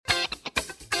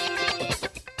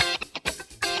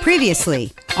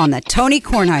Previously on the Tony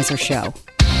Kornheiser Show.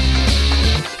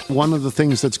 One of the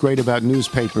things that's great about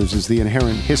newspapers is the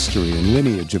inherent history and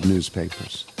lineage of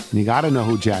newspapers. And you got to know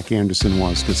who Jack Anderson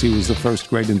was because he was the first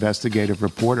great investigative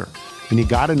reporter. And you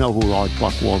got to know who Art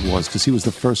Buchwald was because he was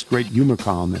the first great humor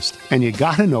columnist. And you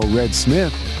got to know Red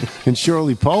Smith and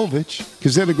Shirley Povich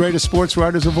because they're the greatest sports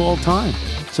writers of all time.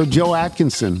 So Joe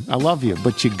Atkinson, I love you,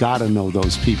 but you got to know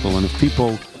those people. And if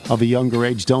people of a younger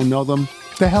age don't know them,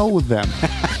 the hell with them.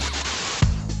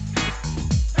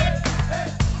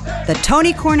 The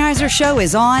Tony Kornheiser Show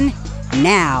is on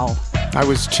now. I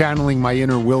was channeling my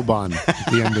inner Wilbon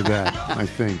at the end of that, I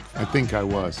think. I think I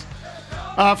was.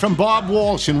 From Bob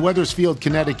Walsh in Wethersfield,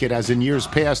 Connecticut, as in years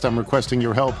past, I'm requesting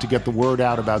your help to get the word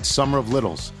out about Summer of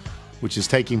Littles, which is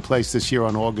taking place this year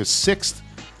on August 6th.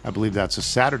 I believe that's a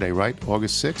Saturday, right?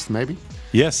 August 6th, maybe?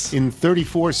 Yes. In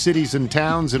 34 cities and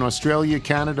towns in Australia,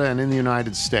 Canada, and in the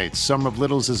United States. Summer of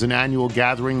Littles is an annual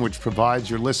gathering which provides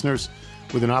your listeners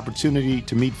with an opportunity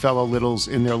to meet fellow Littles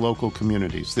in their local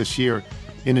communities. This year,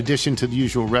 in addition to the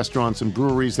usual restaurants and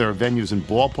breweries, there are venues in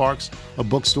ballparks, a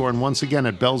bookstore, and once again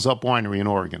at Bell's Up Winery in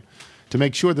Oregon. To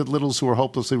make sure that Littles who are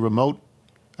hopelessly remote,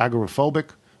 agoraphobic,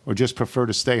 or just prefer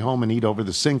to stay home and eat over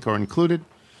the sink are included,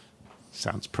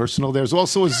 sounds personal, there's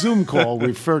also a Zoom call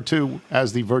referred to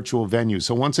as the virtual venue.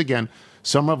 So once again,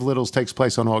 Summer of Littles takes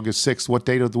place on August 6th. What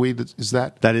date of the week is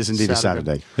that? That is indeed a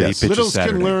Saturday. Yes. Littles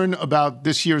can learn about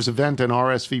this year's event and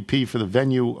RSVP for the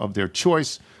venue of their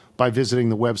choice by visiting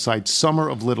the website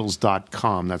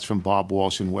summeroflittles.com. That's from Bob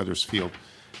Walsh in Wethersfield,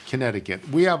 Connecticut.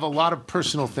 We have a lot of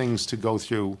personal things to go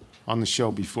through on the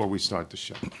show before we start the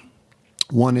show.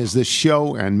 One is this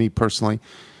show, and me personally,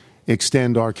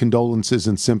 extend our condolences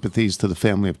and sympathies to the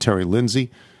family of Terry Lindsay.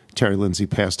 Terry Lindsay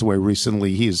passed away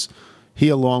recently. He,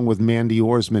 along with Mandy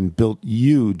Orsman, built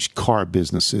huge car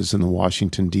businesses in the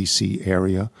Washington, D.C.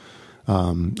 area.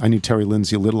 I knew Terry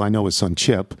Lindsay a little. I know his son,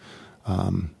 Chip.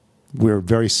 We're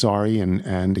very sorry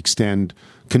and extend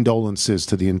condolences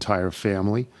to the entire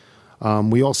family.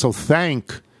 We also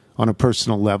thank, on a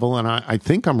personal level, and I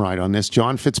think I'm right on this,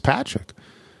 John Fitzpatrick,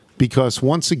 because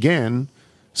once again,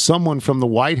 someone from the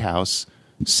White House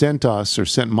sent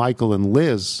Michael and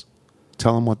Liz,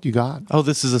 tell them what you got. Oh,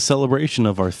 this is a celebration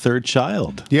of our third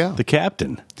child. Yeah. The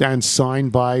captain. And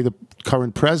signed by the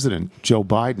current president, Joe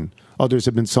Biden. Others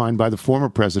have been signed by the former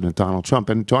president, Donald Trump.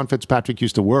 And John Fitzpatrick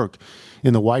used to work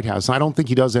in the White House. I don't think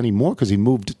he does anymore because he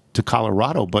moved to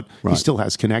Colorado, but he still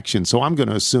has connections. So I'm going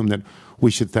to assume that we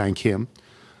should thank him.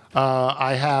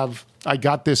 I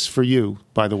got this for you,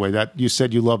 by the way. That you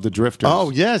said you love the Drifters. Oh,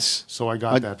 yes. So I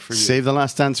got that for you. Save the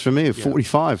Last Dance for me,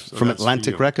 45, so from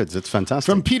Atlantic Records. It's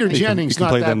fantastic. From Peter Jennings, you can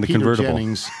play not that in that the Peter convertible.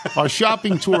 Jennings. Our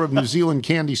shopping tour of New Zealand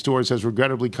candy stores has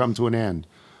regrettably come to an end.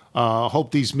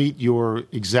 Hope these meet your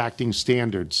exacting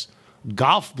standards.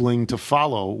 Golf bling to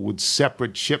follow with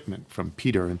separate shipment from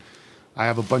Peter. And I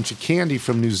have a bunch of candy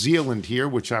from New Zealand here,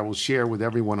 which I will share with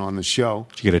everyone on the show.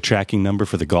 Did you get a tracking number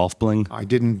for the golf bling? I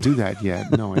didn't do that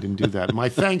yet. No, I didn't do that. My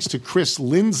thanks to Chris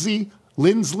Lindsley,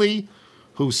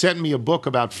 who sent me a book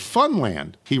about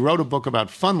Funland. He wrote a book about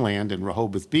Funland in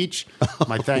Rehoboth Beach.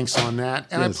 My thanks on that.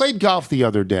 And Yes. I played golf the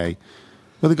other day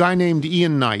with a guy named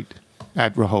Ian Knight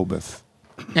at Rehoboth.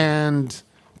 And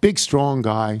big, strong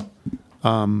guy,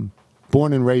 born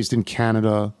and raised in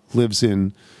Canada, lives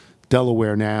in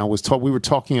Delaware now. We were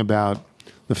talking about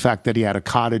the fact that he had a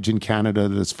cottage in Canada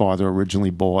that his father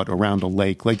originally bought around a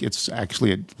lake. It's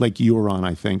actually at Lake Huron,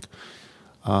 I think.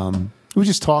 We were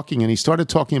just talking, and he started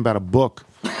talking about a book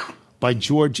by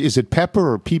George, is it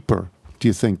Pepper or Pieper, do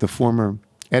you think, the former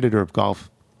editor of Golf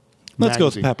Let's go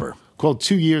with magazine, Pepper. called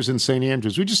 2 Years in St.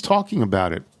 Andrews. We were just talking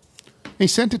about it. He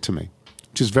sent it to me,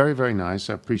 which is very, very nice.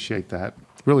 I appreciate that.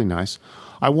 Really nice.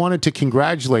 I wanted to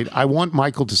congratulate. I want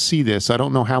Michael to see this. I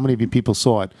don't know how many of you people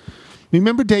saw it.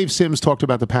 Remember Dave Sims talked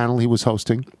about the panel he was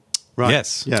hosting? Right.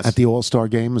 Yes. At the All-Star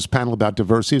Game. It was a panel about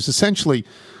diversity. It was essentially,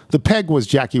 the peg was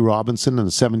Jackie Robinson and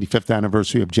the 75th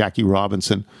anniversary of Jackie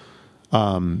Robinson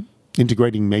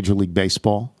integrating Major League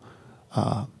Baseball.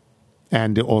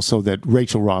 And also that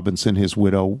Rachel Robinson, his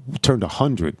widow, turned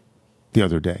 100 the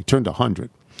other day. Turned 100.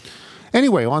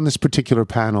 Anyway, on this particular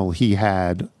panel, he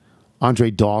had Andre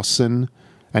Dawson,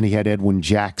 and he had Edwin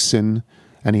Jackson,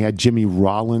 and he had Jimmy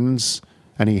Rollins,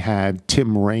 and he had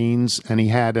Tim Raines, and he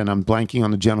had, and I'm blanking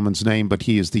on the gentleman's name, but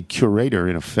he is the curator,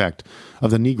 in effect, of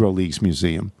the Negro Leagues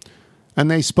Museum. And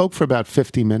they spoke for about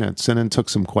 50 minutes and then took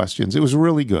some questions. It was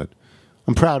really good.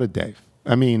 I'm proud of Dave.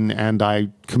 I mean, and I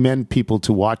commend people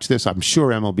to watch this. I'm sure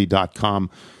MLB.com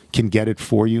can get it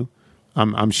for you.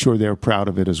 I'm sure they're proud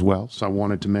of it as well. So I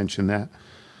wanted to mention that.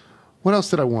 What else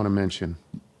did I want to mention?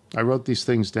 I wrote these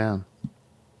things down.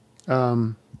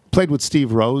 Played with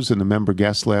Steve Rose and the member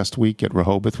guest last week at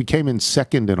Rehoboth. We came in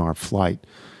second in our flight.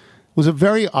 It was a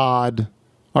very odd...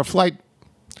 Our flight...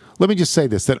 Let me just say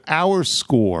this, that our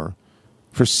score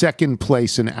for second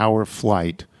place in our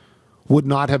flight would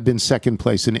not have been second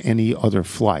place in any other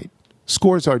flight.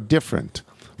 Scores are different,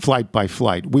 flight by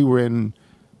flight. We were in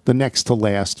the next to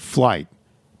last flight,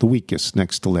 the weakest,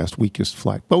 next to last weakest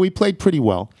flight. But we played pretty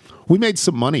well. We made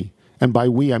some money. And by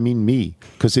we, I mean me,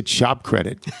 because it's shop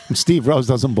credit. And Steve Rose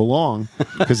doesn't belong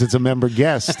because it's a member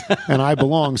guest, and I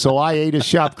belong, so I ate his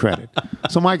shop credit.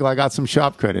 So, Michael, I got some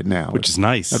shop credit now. Which is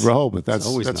nice. At Rehoboth.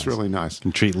 That's nice. really nice. You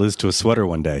can treat Liz to a sweater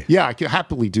one day. Yeah, I could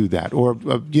happily do that. Or,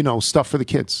 stuff for the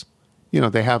kids.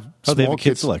 They have small they have a kid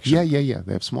kids selection. Yeah.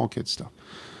 They have small kids stuff.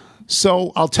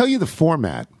 So I'll tell you the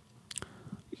format.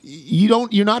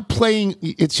 You're not playing,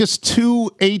 it's just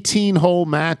 2 18-hole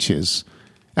matches.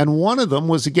 And one of them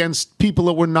was against people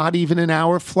that were not even in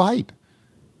our flight.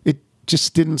 It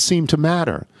just didn't seem to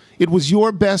matter. It was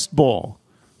your best ball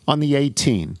on the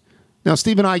 18. Now,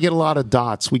 Steve and I get a lot of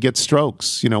dots. We get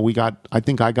strokes. I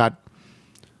think I got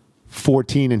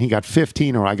 14 and he got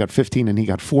 15, or I got 15 and he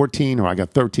got 14, or I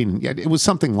got 13. It was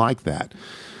something like that.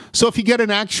 So if you get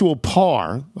an actual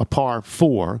par, a par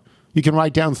 4, you can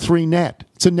write down 3 net.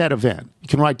 It's a net event. You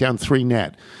can write down 3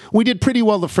 net. We did pretty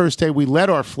well the first day. We led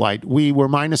our flight. We were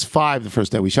 -5 the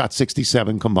first day. We shot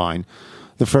 67 combined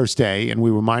the first day, and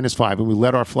we were -5, and we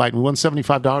led our flight, and we won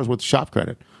 $75 worth of shop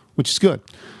credit, which is good.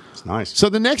 It's nice. So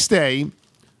the next day,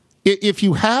 if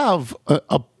you have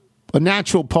a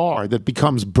natural par that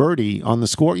becomes birdie on the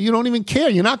score, you don't even care.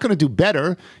 You're not going to do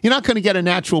better. You're not going to get a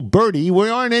natural birdie. We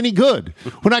aren't any good.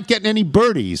 We're not getting any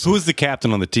birdies. Who is the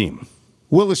captain on the team?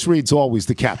 Willis Reed's always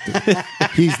the captain.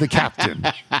 He's the captain.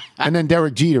 And then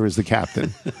Derek Jeter is the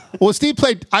captain. Well,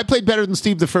 I played better than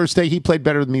Steve the first day. He played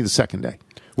better than me the second day.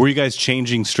 Were you guys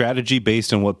changing strategy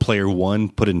based on what player 1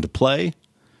 put into play?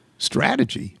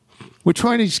 Strategy? We're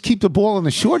trying to just keep the ball in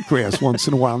the short grass once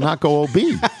in a while, not go OB.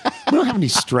 We don't have any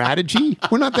strategy.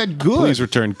 We're not that good. Please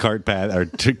return cart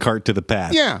to the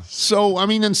path. Yeah. So,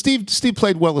 and Steve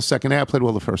played well the second day. I played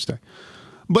well the first day.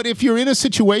 But if you're in a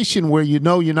situation where you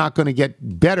know you're not going to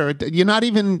get better,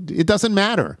 it doesn't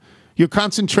matter. You're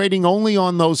concentrating only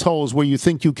on those holes where you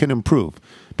think you can improve.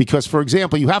 Because, for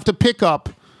example, you have to pick up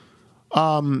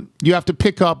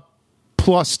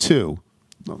 +2.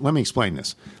 Let me explain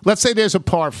this. Let's say there's a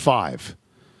par 5,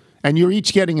 and you're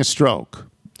each getting a stroke.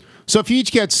 So if you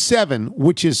each get 7,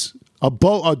 which is a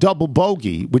double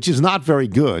bogey, which is not very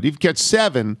good, if you get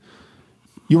 7,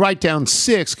 you write down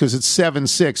 6 because it's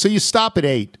 7-6. So you stop at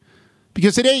 8.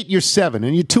 Because at 8, you're 7,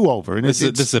 and you're 2 over. And this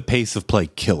is a pace of play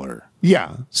killer.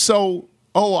 Yeah. So,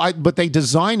 but they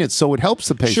design it so it helps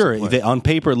the pace of play. Sure. On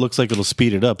paper, it looks like it'll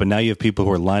speed it up, and now you have people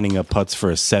who are lining up putts for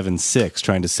a 7-6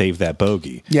 trying to save that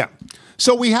bogey. Yeah.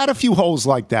 So we had a few holes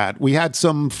like that. We had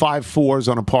some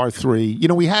 5-4s on a par 3.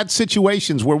 We had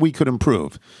situations where we could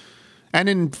improve. And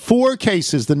in 4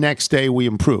 cases the next day, we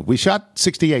improved. We shot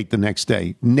 68 the next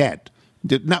day, net.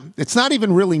 It's not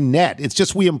even really net. It's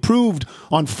just we improved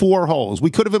on 4 holes. We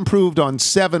could have improved on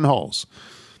 7 holes.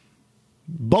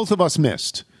 Both of us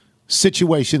missed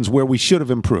situations where we should have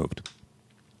improved.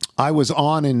 I was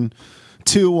on in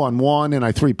 2 on 1, and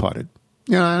I 3-putted.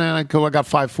 And I got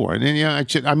 5-4. And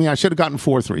then, I should have gotten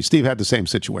 4-3. Steve had the same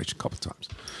situation a couple of times.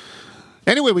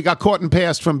 Anyway, we got caught and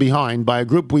passed from behind by a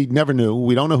group we never knew.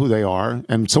 We don't know who they are,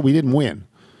 and so we didn't win.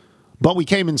 But we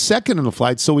came in second in the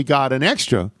flight, so we got an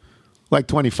extra, like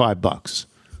 $25.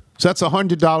 So that's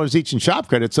 $100 each in shop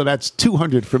credit, so that's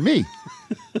 $200 for me.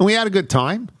 And we had a good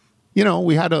time.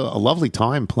 We had a lovely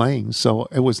time playing, so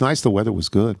it was nice. The weather was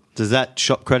good. Does that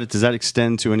shop credit,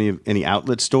 extend to any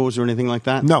outlet stores or anything like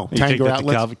that? No. You take Tanger that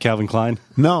outlets? to Calvin Klein?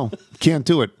 No, can't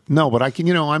do it. No, but I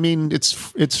can,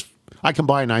 it's I can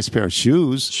buy a nice pair of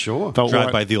shoes. Sure.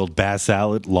 Drive by the old Bass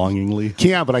outlet longingly.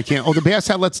 Yeah, but I can't. Oh, the Bass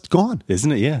outlet's gone.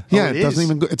 Isn't it? Yeah. Yeah, it it doesn't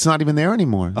is. even. It's not even there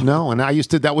anymore. No, and I used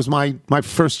to. That was my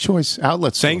first choice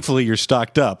outlet store. Thankfully, you're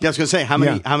stocked up. Yeah, I was going to say, how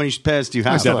many pairs do you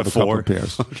I have? still Down have to a couple 4. of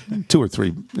pairs, 2 or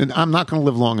 3. And I'm not going to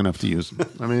live long enough to use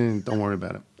them. Don't worry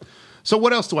about it. So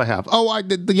what else do I have? Oh,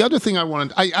 the other thing I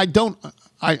wanted.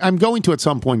 I'm going to at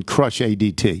some point crush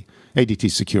ADT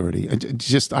Security.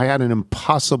 I had an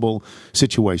impossible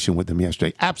situation with them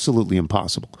yesterday. Absolutely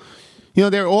impossible.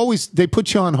 They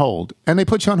put you on hold, and they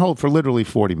put you on hold for literally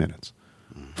 40 minutes.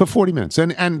 For 40 minutes.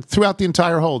 And throughout the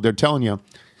entire hold, they're telling you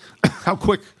how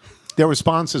quick their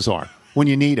responses are when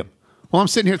you need them. Well, I'm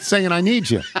sitting here saying I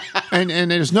need you, and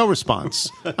there's no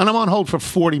response. And I'm on hold for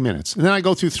 40 minutes. And then I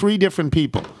go through 3 different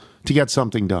people to get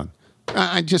something done.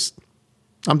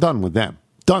 I'm done with them.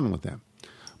 Done with them.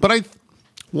 But I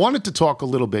wanted to talk a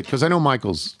little bit, because I know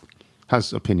Michael's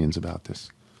has opinions about this.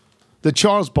 The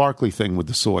Charles Barkley thing with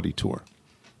the Saudi tour.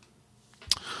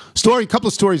 A couple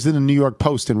of stories in the New York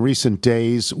Post in recent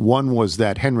days. One was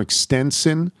that Henrik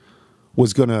Stenson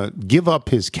was going to give up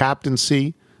his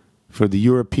captaincy for the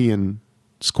European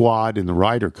squad in the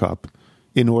Ryder Cup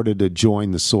in order to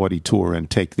join the Saudi tour and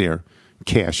take their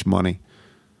cash money.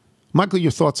 Michael,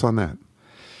 your thoughts on that?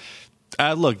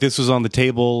 Look, this was on the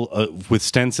table with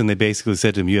Stenson. They basically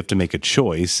said to him, you have to make a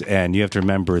choice. And you have to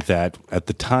remember that at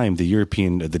the time, the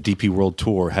DP World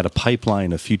Tour had a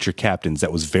pipeline of future captains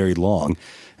that was very long.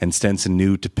 And Stenson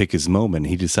knew to pick his moment.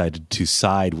 He decided to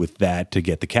side with that to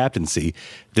get the captaincy.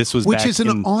 Which is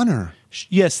an honor.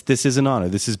 Yes, this is an honor.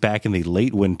 This is back in the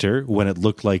late winter when it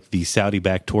looked like the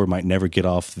Saudi-backed tour might never get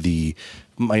off the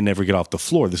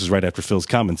floor. This is right after Phil's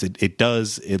comments.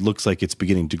 It looks like it's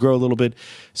beginning to grow a little bit.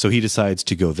 So he decides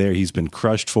to go there. He's been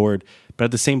crushed for it. But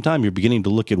at the same time, you're beginning to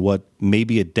look at what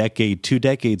maybe a decade, 2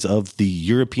 decades of the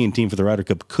European team for the Ryder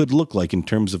Cup could look like in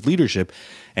terms of leadership.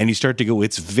 And you start to go,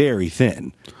 it's very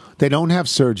thin. They don't have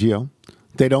Sergio.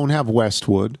 They don't have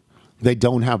Westwood. They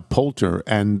don't have Poulter.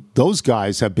 And those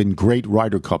guys have been great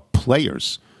Ryder Cup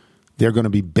players. They're going to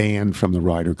be banned from the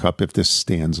Ryder Cup if this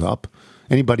stands up.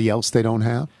 Anybody else they don't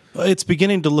have? It's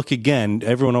beginning to look again.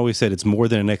 Everyone always said it's more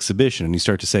than an exhibition. And you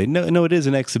start to say, no, it is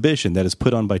an exhibition that is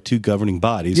put on by 2 governing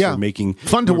bodies. Yeah, for making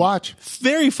fun to watch.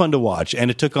 Very fun to watch.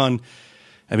 And it took on,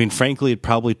 frankly, it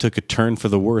probably took a turn for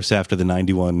the worse after the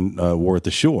 91 War at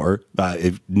the Shore.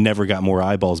 It never got more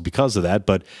eyeballs because of that.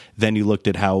 But then you looked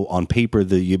at how, on paper,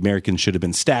 the Americans should have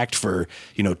been stacked for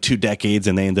 2 decades,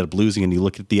 and they ended up losing. And you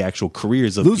look at the actual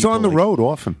careers of lose on the road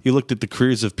often. You looked at the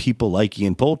careers of people like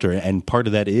Ian Poulter, and part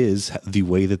of that is the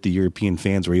way that the European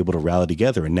fans were able to rally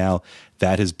together. And now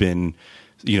that has been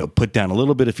put down a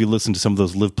little bit. If you listen to some of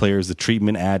those live players, the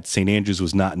treatment at St. Andrews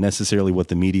was not necessarily what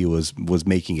the media was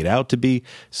making it out to be.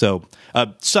 So,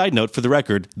 side note, for the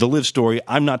record, the live story,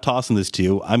 I'm not tossing this to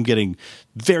you. I'm getting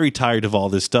very tired of all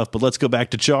this stuff, but let's go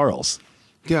back to Charles.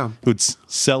 Yeah. Who'd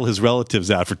sell his relatives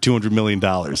out for $200 million.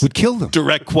 Would kill them.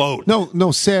 Direct quote.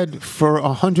 No, said for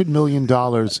 $100 million,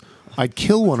 I'd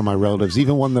kill one of my relatives,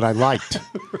 even one that I liked.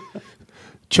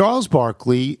 Charles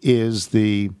Barkley is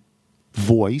the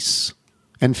voice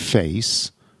and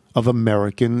face of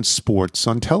American sports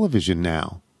on television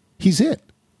now. He's it.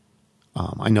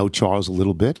 I know Charles a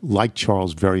little bit, like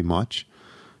Charles very much.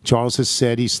 Charles has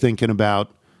said he's thinking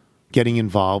about getting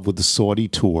involved with the Saudi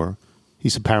tour.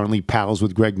 He's apparently pals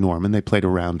with Greg Norman. They played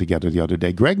around together the other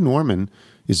day. Greg Norman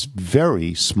is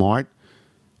very smart,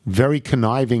 very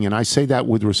conniving, and I say that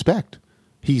with respect.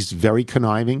 He's very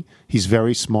conniving. He's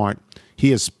very smart.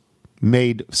 He has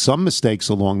made some mistakes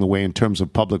along the way in terms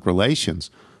of public relations.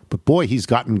 But boy, he's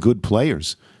gotten good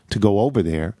players to go over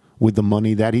there with the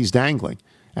money that he's dangling.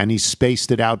 And he's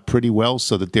spaced it out pretty well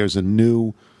so that there's a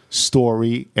new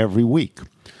story every week.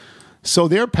 So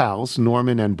they're pals,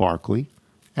 Norman and Barkley.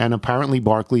 And apparently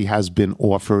Barkley has been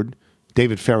offered.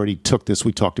 David Feherty took this.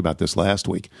 We talked about this last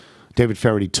week. David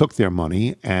Feherty took their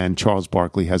money, and Charles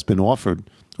Barkley has been offered,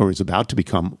 or is about to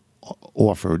become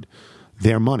offered,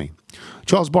 their money.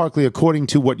 Charles Barkley, according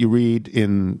to what you read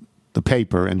in the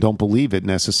paper, and don't believe it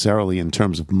necessarily in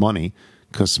terms of money,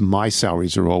 because my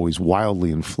salaries are always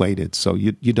wildly inflated, so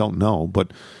you don't know,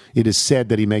 but it is said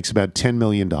that he makes about $10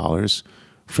 million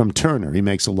from Turner. He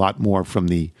makes a lot more from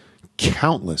the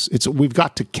countless, we've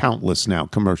got to countless now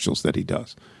commercials that he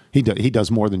does. He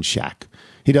does more than Shaq.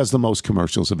 He does the most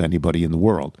commercials of anybody in the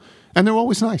world. And they're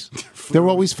always nice. They're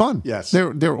always fun. Yes.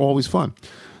 They're always fun.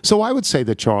 So I would say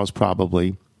that Charles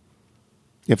probably,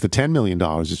 if the $10 million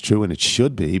is true, and it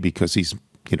should be because he's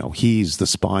the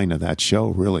spine of that show,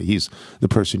 really. He's the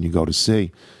person you go to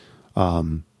see.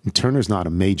 Turner's not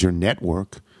a major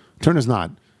network. Turner's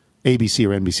not ABC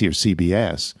or NBC or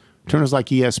CBS. Turner's like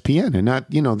ESPN, and not,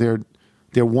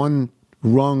 they're one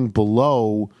rung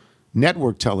below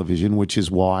network television, which is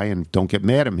why, and don't get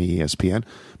mad at me, ESPN,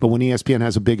 but when ESPN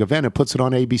has a big event, it puts it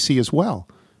on ABC as well,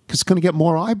 because it's going to get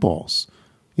more eyeballs.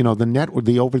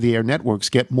 The over-the-air networks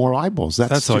get more eyeballs.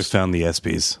 That's how I found the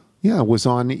ESPYs. Yeah, it was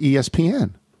on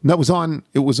ESPN. No, it was on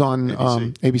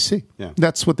ABC. ABC. Yeah.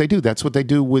 That's what they do. That's what they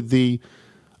do with the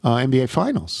NBA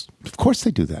Finals. Of course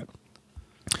they do that.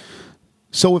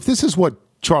 So if this is what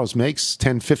Charles makes,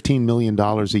 $10, $15 million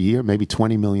a year, maybe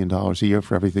 $20 million a year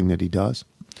for everything that he does,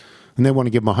 and they want to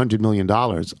give him $100 million,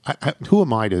 who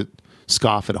am I to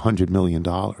scoff at $100 million?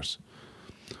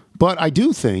 But I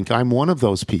do think I'm one of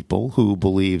those people who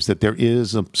believes that there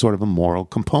is a sort of a moral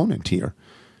component here,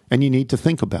 and you need to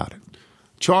think about it.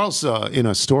 Charles, in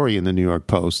a story in the New York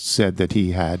Post, said that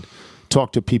he had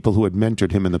talked to people who had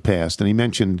mentored him in the past, and he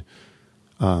mentioned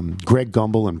Greg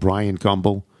Gumbel and Bryant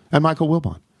Gumbel and Michael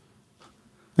Wilbon.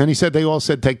 And he said they all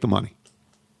said take the money.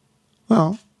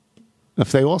 Well,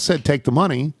 if they all said take the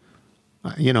money,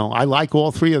 I like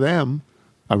all three of them.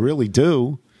 I really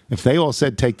do. If they all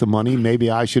said take the money, maybe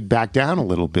I should back down a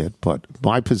little bit. But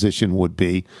my position would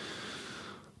be,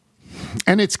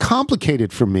 and it's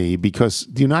complicated for me because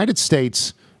the United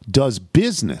States does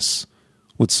business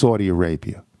with Saudi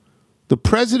Arabia. The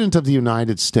president of the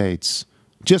United States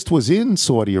just was in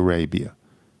Saudi Arabia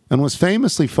and was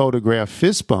famously photographed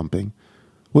fist bumping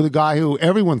with a guy who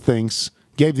everyone thinks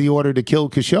gave the order to kill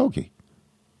Khashoggi.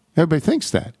 Everybody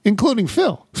thinks that, including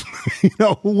Phil,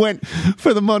 who went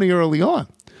for the money early on.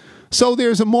 So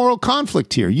there's a moral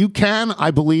conflict here. You can,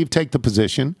 I believe, take the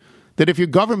position that if your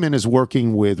government is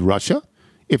working with Russia,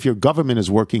 if your government is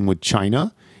working with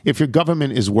China, if your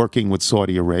government is working with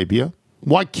Saudi Arabia,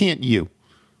 why can't you?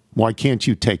 Why can't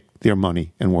you take their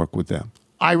money and work with them?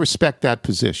 I respect that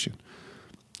position.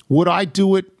 Would I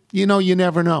do it? You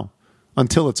never know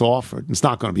until it's offered. It's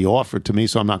not going to be offered to me,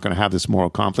 so I'm not going to have this moral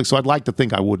conflict. So I'd like to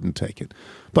think I wouldn't take it.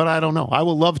 But I don't know. I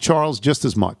will love Charles just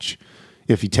as much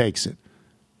if he takes it.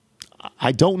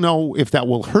 I don't know if that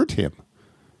will hurt him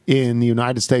in the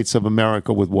United States of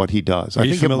America with what he does. Are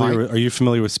you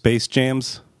familiar with Space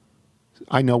Jams?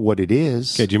 I know what it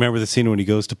is. Okay, do you remember the scene when he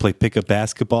goes to play pickup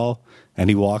basketball and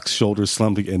he walks shoulders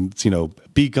slumping and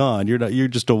be gone. You're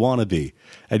just a wannabe.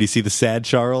 And you see the sad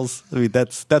Charles. I mean,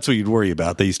 that's what you'd worry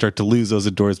about. That you start to lose those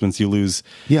endorsements. You lose,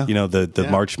 the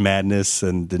March Madness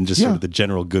and then just sort of the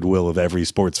general goodwill of every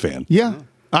sports fan. Yeah,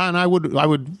 and I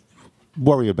would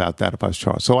worry about that if I was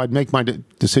Charles. So I'd make my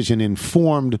decision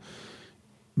informed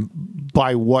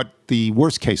by what the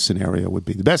worst case scenario would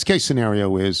be. The best case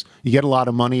scenario is you get a lot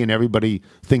of money and everybody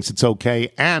thinks it's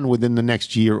okay, and within the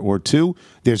next year or two,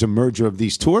 there's a merger of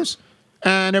these tours,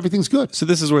 and everything's good. So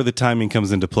this is where the timing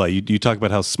comes into play. You talk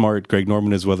about how smart Greg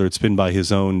Norman is, whether it's been by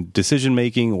his own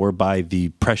decision-making or by the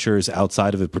pressures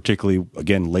outside of it, particularly,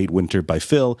 again, late winter by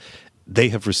Phil. They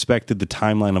have respected the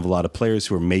timeline of a lot of players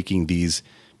who are making these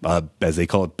as they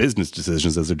call it, business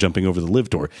decisions as they're jumping over the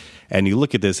Live Tour. And you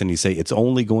look at this and you say it's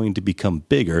only going to become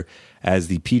bigger as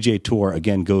the PGA Tour,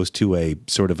 again, goes to a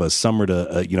sort of a summer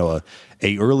to,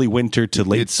 a early winter to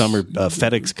late summer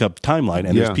FedEx Cup timeline.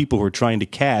 And there's people who are trying to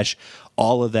cash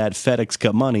all of that FedEx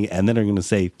Cup money, and then they're going to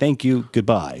say, thank you,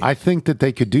 goodbye. I think that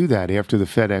they could do that after the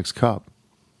FedEx Cup.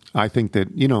 I think that,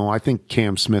 I think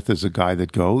Cam Smith is a guy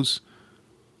that goes.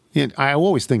 I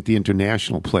always think the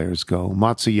international players go.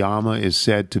 Matsuyama is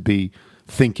said to be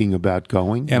thinking about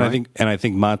going, and right? I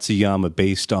think Matsuyama,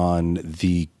 based on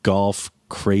the golf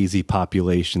crazy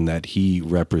population that he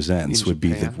represents, would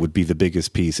be the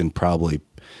biggest piece, and probably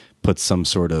put some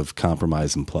sort of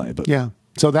compromise in play. But yeah,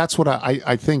 so that's what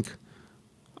I think.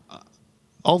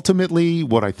 Ultimately,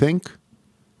 what I think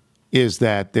is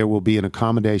that there will be an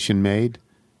accommodation made,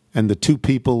 and the two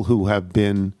people who have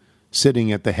been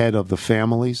sitting at the head of the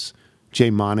families, Jay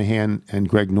Monahan and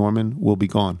Greg Norman, will be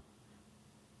gone.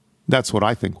 That's what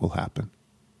I think will happen.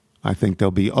 I think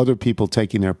there'll be other people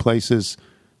taking their places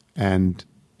and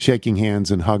shaking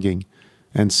hands and hugging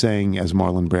and saying, as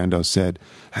Marlon Brando said,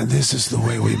 and this is the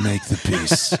way we make the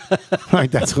peace. Right?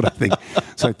 That's what I think.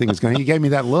 So I think it's going to. You gave me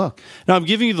that look. No, I'm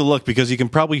giving you the look because you can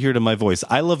probably hear it in my voice.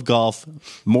 I love golf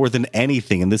more than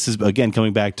anything. And this is, again,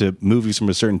 coming back to movies from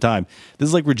a certain time. This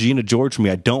is like Regina George for me.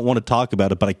 I don't want to talk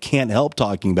about it, but I can't help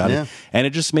talking about it. And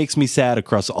it just makes me sad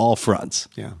across all fronts.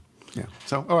 Yeah.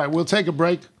 So, all right, we'll take a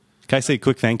break. Can I say a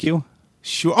quick thank you?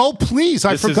 Sure. Oh, please.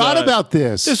 I forgot about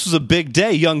this. This was a big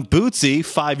day. Young Bootsy,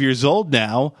 5 years old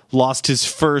now, lost his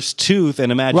first tooth.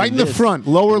 And imagine right in the front,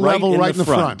 lower level, right in the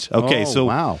front. Okay,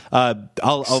 wow. I'm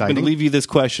going to leave you this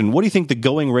question. What do you think the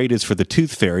going rate is for the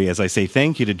Tooth Fairy? As I say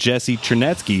thank you to Jesse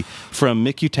Chernetsky from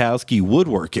Mikutowski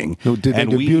Woodworking. Who did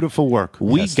beautiful work.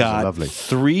 We got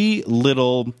 3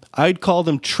 little, I'd call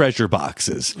them treasure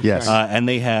boxes. Yes. And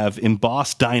they have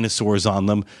embossed dinosaurs on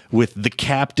them with the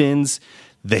captains,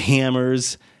 the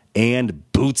Hammers, and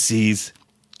Bootsy's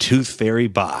Tooth Fairy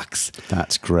box.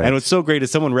 That's great. And what's so great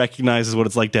is someone recognizes what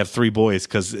it's like to have 3 boys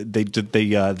because they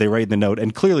write in the note,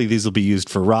 and clearly these will be used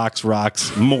for rocks,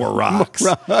 more rocks.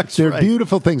 They're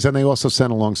beautiful things, and they also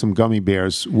sent along some gummy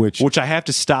bears, which I have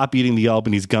to stop eating the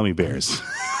Albanese gummy bears.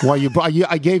 Why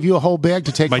I gave you a whole bag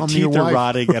to take home to your wife. My teeth are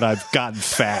rotting, and I've gotten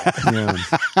fat.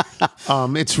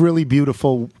 It's really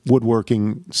beautiful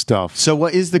woodworking stuff. So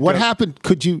what happened?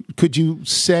 Could you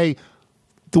say?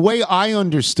 The way I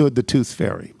understood the Tooth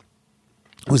Fairy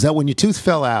was that when your tooth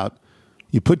fell out,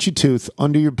 you put your tooth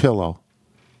under your pillow,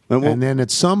 and then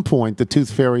at some point the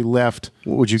Tooth Fairy left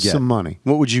what would you get? Some money.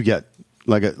 What would you get?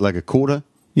 Like a quarter?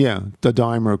 Yeah, a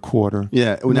dime or a quarter.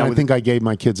 Yeah, And now I with- think I gave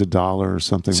my kids $1 or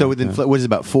something. So like with that. what is it,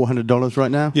 about $400 right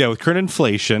now? Yeah, with current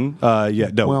inflation, Well,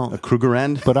 A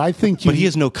Krugerrand? but I think you. But he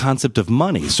has no concept of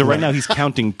money. So right now he's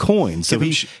counting coins. So Give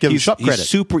him shop he's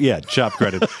credit. shop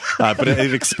credit. But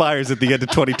it expires at the end of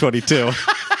 2022.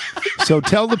 So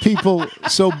tell the people.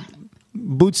 So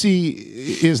Bootsy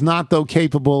is not, though,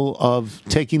 capable of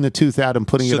taking the tooth out and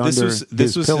putting it So under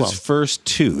this was pillow. his first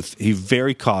tooth. He's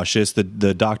very cautious. The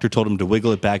doctor told him to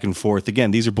wiggle it back and forth.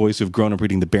 Again, these are boys who have grown up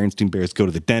reading the Berenstain Bears go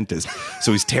to the dentist.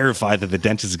 So he's terrified that the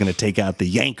dentist is going to take out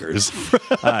the yankers.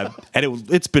 And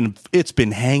it's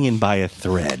been hanging by a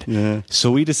thread. Yeah.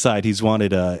 So we decide he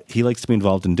likes to be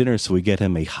involved in dinner, so we get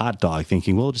him a hot dog,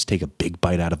 thinking, well, we'll just take a big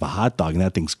bite out of a hot dog, and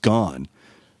that thing's gone.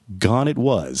 Gone it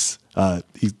was.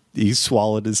 He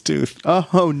swallowed his tooth.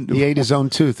 Oh, no. He ate his own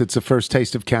tooth. It's the first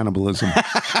taste of cannibalism.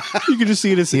 You could just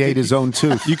see it as He ate his own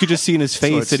tooth. You could just see in his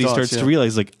face it that he starts, starts to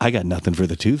realize, like, I got nothing for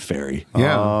the tooth fairy.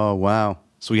 Yeah. Oh, wow.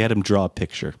 So we had him draw a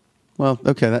picture. Well,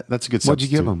 okay, that's a good What'd you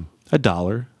substitute. give him?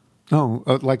 $1.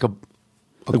 Oh, like a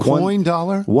Like coin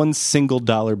dollar? One single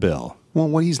dollar bill.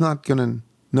 Well, he's not going to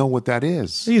know what that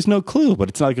is. He has no clue, but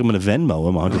it's not like I'm going to Venmo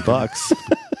him $100.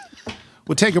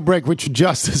 We'll take a break. Richard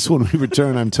Justice when we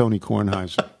return. I'm Tony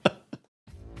Kornheiser.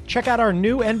 Check out our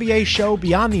new NBA show,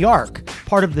 Beyond the Arc,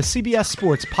 part of the CBS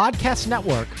Sports Podcast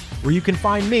Network, where you can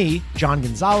find me, John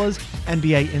Gonzalez,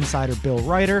 NBA insider Bill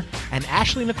Ryder, and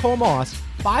Ashley Nicole Moss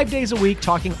 5 days a week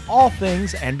talking all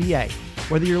things NBA.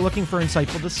 Whether you're looking for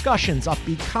insightful discussions,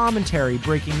 upbeat commentary,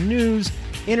 breaking news,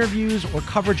 interviews, or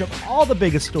coverage of all the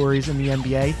biggest stories in the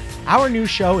NBA, our new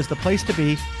show is the place to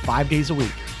be 5 days a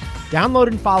week. Download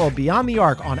and follow Beyond the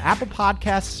Arc on Apple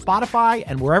Podcasts, Spotify,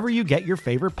 and wherever you get your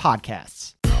favorite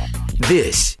podcasts.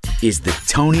 This is the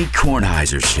Tony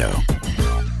Kornheiser Show.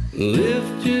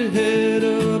 Lift your head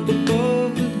up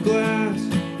above the glass.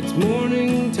 It's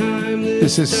morning time.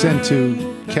 This is sent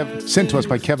to us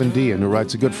by Kevin Dean, who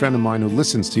writes, a good friend of mine who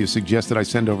listens to you suggested I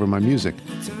send over my music.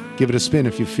 Give it a spin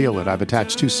if you feel it. I've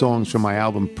attached 2 songs from my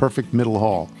album, Perfect Middle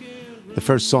Hall. The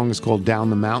first song is called Down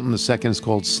the Mountain. The second is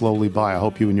called Slowly By. I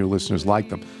hope you and your listeners like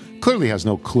them. Clearly has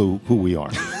no clue who we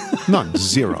are. None.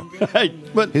 Zero.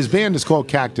 But His band is called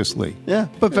Cactus Lee. yeah,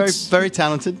 but very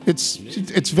talented.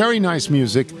 It's very nice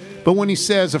music, but when he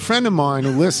says, a friend of mine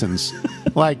who listens,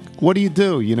 like, what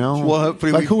do? You know? Well,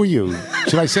 hopefully like, who are you?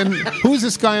 Should I send, who is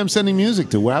this guy I'm sending music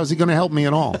to? How is he going to help me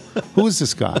at all? Who is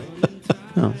this guy?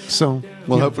 No, so,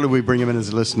 Well, yeah. hopefully we bring him in as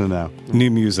a listener now. New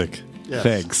music.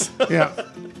 Thanks. Yeah.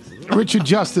 Richard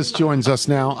Justice joins us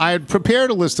now. I had prepared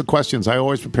a list of questions. I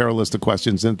always prepare a list of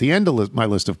questions. And at the end of my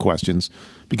list of questions,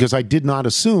 because I did not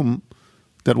assume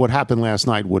that what happened last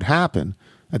night would happen,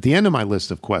 at the end of my list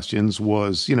of questions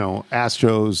was,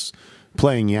 Astros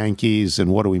playing Yankees and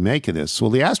what do we make of this?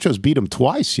 Well, the Astros beat them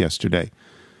twice yesterday.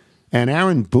 And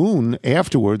Aaron Boone,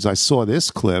 afterwards, I saw this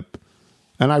clip,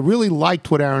 and I really liked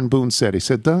what Aaron Boone said. He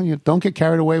said, don't get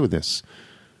carried away with this.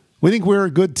 We think we're a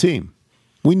good team.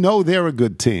 We know they're a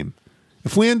good team.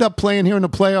 If we end up playing here in the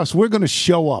playoffs, we're going to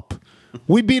show up.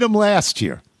 We beat them last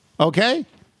year, okay?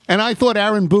 And I thought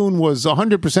Aaron Boone was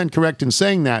 100% correct in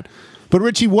saying that. But,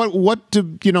 Richie,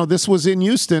 this was in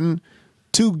Houston,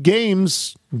 2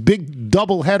 games, big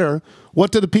doubleheader.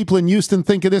 What do the people in Houston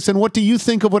think of this, and what do you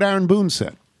think of what Aaron Boone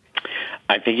said?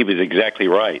 I think he was exactly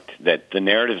right, that the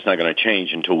narrative's not going to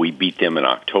change until we beat them in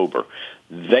October.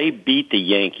 They beat the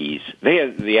Yankees. The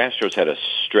Astros had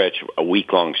a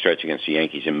week-long stretch against the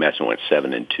Yankees, and Mets went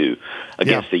 7-2.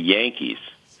 Against the Yankees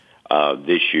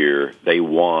this year, they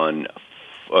won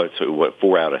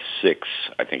 4 out of 6,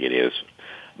 I think it is.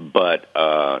 But 2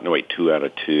 out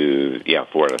of 2. Yeah,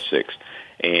 4 out of 6,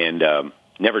 and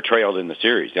never trailed in the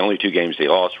series. The only 2 games they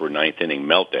lost were ninth-inning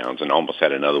meltdowns, and almost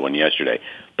had another one yesterday.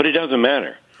 But it doesn't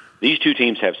matter. These 2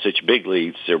 teams have such big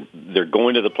leads. They're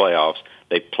going to the playoffs.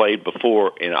 They played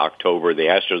before in October. The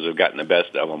Astros have gotten the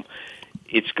best of them.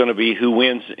 It's going to be who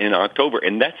wins in October,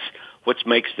 and that's what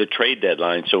makes the trade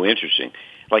deadline so interesting.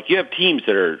 Like, you have teams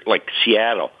that are like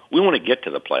Seattle. We want to get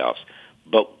to the playoffs,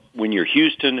 but when you're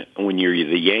Houston, when you're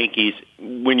the Yankees,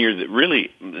 when you're really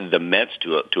the Mets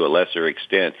to a lesser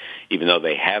extent, even though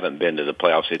they haven't been to the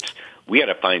playoffs, we got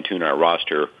to fine-tune our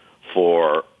roster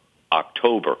for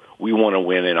October. We want to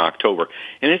win in October,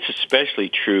 and it's especially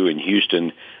true in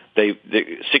Houston. They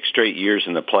 6 straight years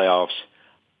in the playoffs,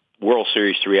 World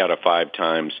Series 3 out of 5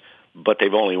 times, but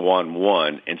they've only won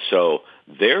 1, and so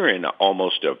they're in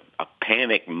almost a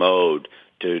panic mode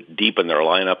to deepen their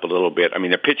lineup a little bit. I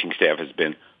mean, their pitching staff has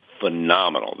been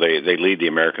phenomenal. They lead the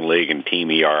American League in team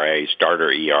ERA,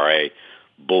 starter ERA,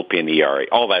 bullpen ERA,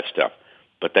 all that stuff.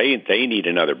 But they need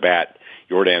another bat.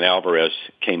 Yordan Alvarez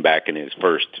came back in his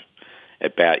first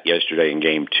at bat yesterday in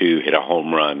Game 2, hit a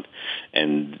home run,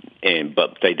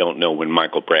 but they don't know when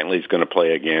Michael Brantley's going to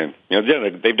play again.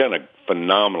 They've done a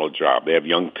phenomenal job. They have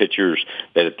young pitchers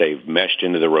that they've meshed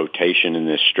into the rotation in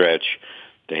this stretch.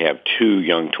 They have 2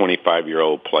 young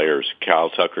 25-year-old players, Kyle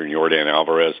Tucker and Yordan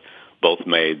Alvarez, both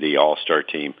made the All-Star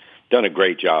team. Done a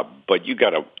great job, but you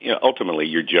got to, ultimately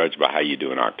you're judged by how you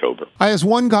do in October. There's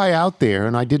one guy out there,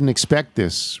 and I didn't expect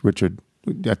this, Richard,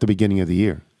 at the beginning of the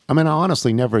year. I mean, I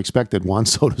honestly never expected Juan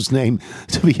Soto's name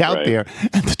to be out there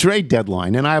at the trade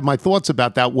deadline. And I have my thoughts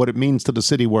about that, what it means to the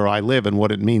city where I live and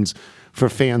what it means for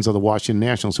fans of the Washington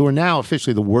Nationals, who are now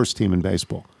officially the worst team in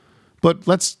baseball. But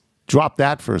let's drop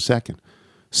that for a second.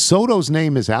 Soto's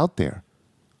name is out there.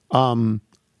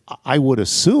 I would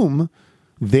assume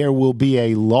there will be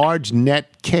a large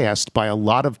net cast by a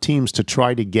lot of teams to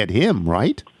try to get him,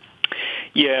 right?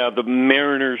 Yeah, the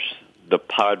Mariners, the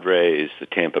Padres, the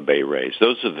Tampa Bay Rays,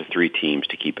 those are the 3 teams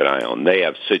to keep an eye on. They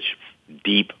have such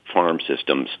deep farm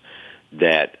systems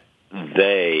that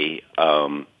they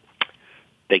can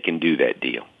do that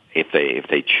deal if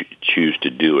they choose to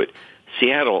do it.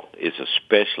 Seattle is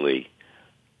especially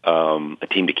a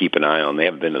team to keep an eye on. They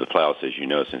haven't been to the playoffs, as you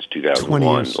know, since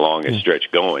 2001, longest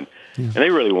stretch going, and they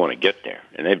really want to get there.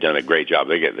 And they've done a great job.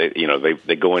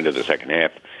 They go into the second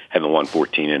half having won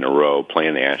 14 in a row,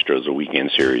 playing the Astros a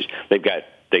weekend series.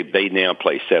 They now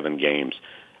play 7 games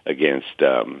against.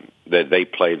 They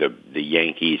play the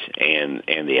Yankees and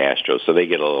the Astros, so they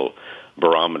get a little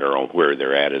barometer on where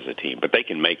they're at as a team. But they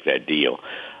can make that deal.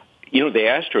 The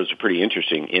Astros are pretty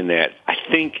interesting in that I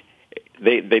think.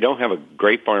 They don't have a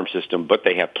great farm system, but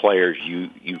they have players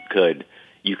you could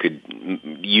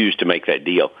use to make that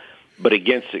deal. But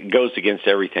it goes against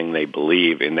everything they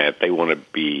believe in that they want to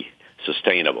be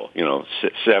sustainable.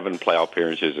 7 playoff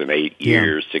appearances in 8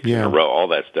 years, 6 in a row, all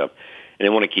that stuff, and they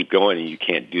want to keep going. And you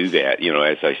can't do that.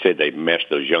 As I said, they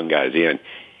meshed those young guys in.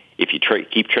 If you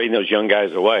keep trading those young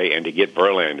guys away, and to get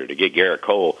Verlander, to get Garrett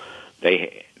Cole,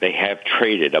 they have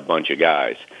traded a bunch of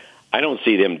guys. I don't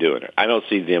see them doing it. I don't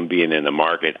see them being in the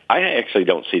market. I actually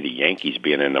don't see the Yankees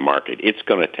being in the market. It's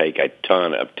going to take a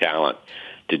ton of talent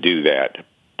to do that.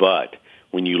 But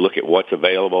when you look at what's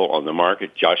available on the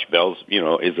market, Josh Bell,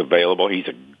 is available. He's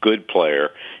a good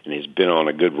player and has been on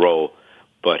a good roll,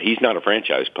 but he's not a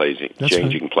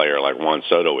franchise-changing player like Juan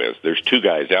Soto is. There's 2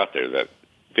 guys out there that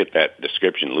fit that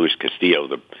description. Luis Castillo,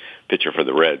 the pitcher for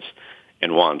the Reds,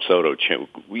 and Juan Soto,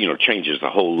 changes the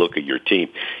whole look of your team.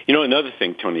 Another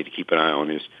thing, Tony, to keep an eye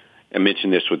on is, I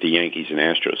mentioned this with the Yankees and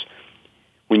Astros.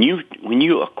 When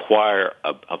you acquire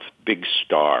a big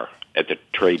star at the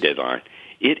trade deadline,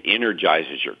 it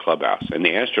energizes your clubhouse. And the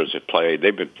Astros have played;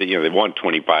 they've won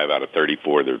 25 out of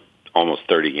 34. They're almost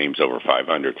 30 games over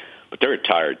 500. But they're a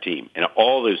tired team, and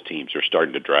all those teams are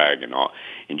starting to drag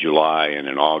in July and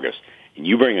in August. And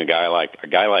you bring a guy like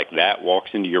that walks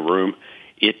into your room.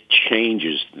 It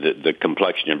changes the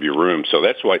complexion of your room. So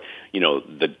that's why,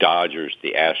 the Dodgers,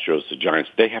 the Astros, the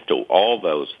Giants, they have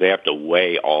to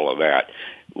weigh all of that.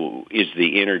 Is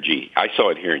the energy. I saw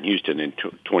it here in Houston in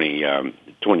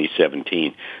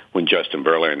 2017 when Justin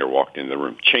Verlander walked into the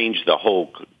room. Changed the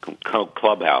whole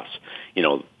clubhouse.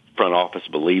 Front office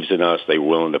believes in us. They're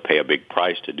willing to pay a big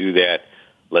price to do that.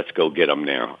 Let's go get them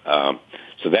now.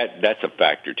 So that's a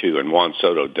factor, too. And Juan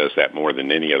Soto does that more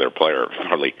than any other player,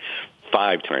 probably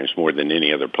 5 times more than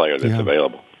any other player that's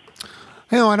available.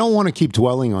 I don't want to keep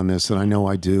dwelling on this, and I know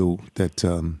I do, that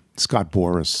Scott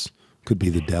Boras could be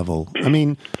the devil. I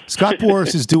mean, Scott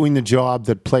Boras is doing the job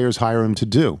that players hire him to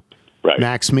do. Right.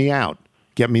 Max me out.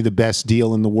 Get me the best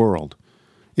deal in the world.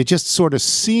 It just sort of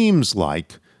seems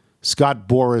like Scott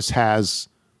Boras has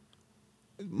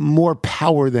more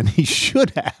power than he should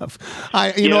have.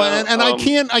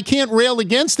 I can't rail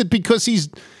against it because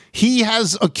he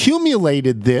has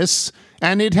accumulated this,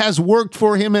 and it has worked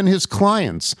for him and his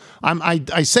clients.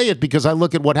 I say it because I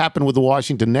look at what happened with the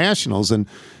Washington Nationals, and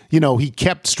he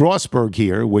kept Strasburg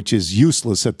here, which is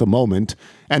useless at the moment,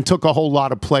 and took a whole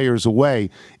lot of players away.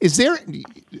 Is there,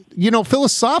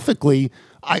 philosophically,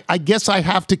 I guess I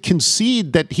have to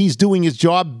concede that he's doing his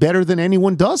job better than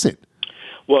anyone does it.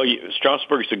 Well,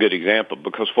 Strasburg's a good example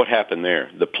because what happened there?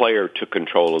 The player took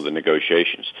control of the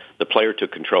negotiations. The player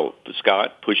took control.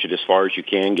 Scott, push it as far as you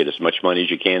can, get as much money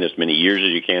as you can, as many years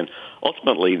as you can.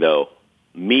 Ultimately, though,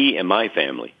 me and my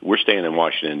family, we're staying in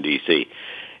Washington, D.C.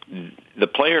 The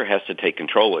player has to take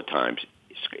control at times.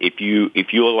 If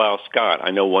you allow Scott,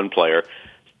 I know one player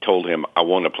told him, I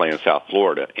want to play in South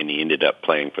Florida, and he ended up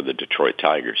playing for the Detroit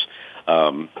Tigers.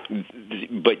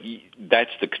 But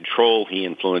that's the control he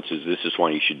influences. This is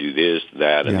why you should do this,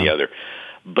 that, and the other.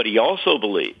 But he also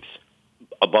believes,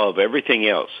 above everything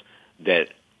else, that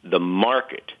the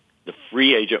market, the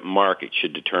free agent market,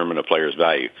 should determine a player's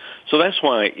value. So that's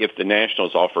why if the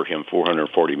Nationals offer him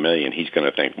 $440 million, he's going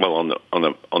to think, well,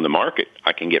 on the market,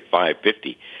 I can get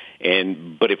 $550.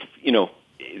 But if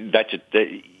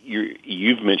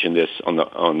you've mentioned this on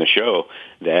the show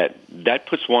that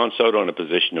puts Juan Soto in a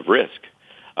position of risk.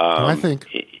 I think.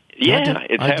 Yeah,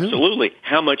 it's absolutely.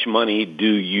 How much money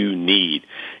do you need?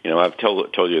 I've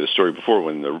told you the story before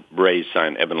when the Rays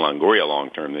signed Evan Longoria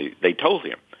long term. They told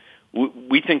him,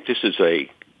 we think this is a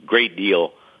great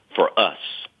deal for us.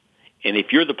 And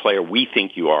if you're the player we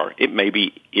think you are, it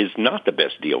maybe is not the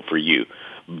best deal for you.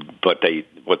 But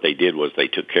what they did was they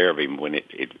took care of him when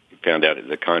it found out that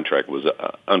the contract was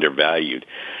undervalued.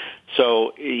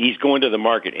 So he's going to the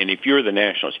market, and if you're the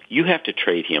Nationals, you have to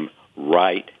trade him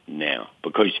right now,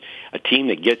 because a team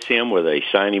that gets him, whether they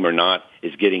sign him or not,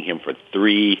 is getting him for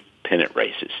 3 pennant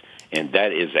races, and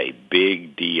that is a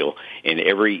big deal. And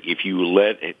if you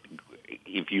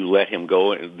let him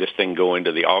go, this thing go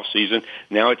into the off season,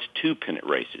 now it's 2 pennant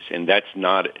races, and that's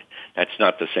not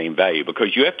the same value,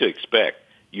 because you have to expect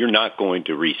you're not going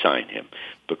to re-sign him,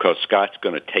 because Scott's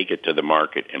going to take it to the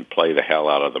market and play the hell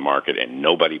out of the market, and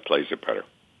nobody plays it better.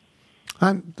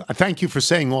 Thank you for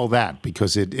saying all that,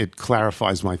 because it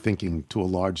clarifies my thinking to a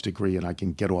large degree, and I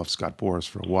can get off Scott Boras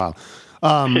for a while.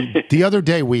 The other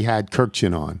day we had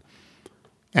Kirkchin on,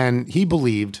 and he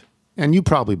believed, and you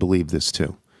probably believe this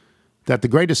too, that the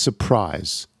greatest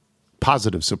surprise,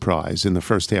 positive surprise in the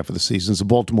first half of the season is the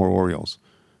Baltimore Orioles.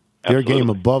 Their game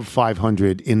above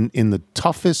 500 in the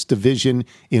toughest division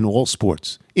in all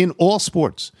sports. In all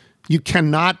sports. You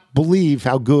cannot believe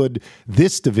how good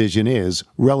this division is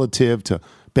relative to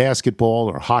basketball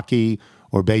or hockey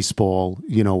or baseball,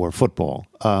 or football.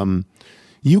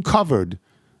 You covered,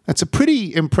 that's a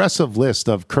pretty impressive list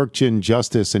of Kirkchin,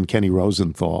 Justice, and Kenny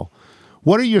Rosenthal.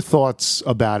 What are your thoughts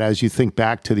about as you think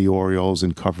back to the Orioles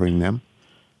and covering them?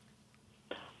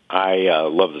 I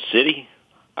love the city.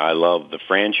 I love the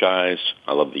franchise.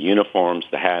 I love the uniforms,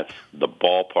 the hats, the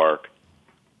ballpark,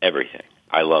 everything.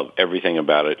 I love everything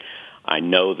about it. I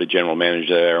know the general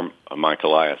manager there, Mike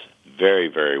Elias, very,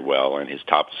 very well, and his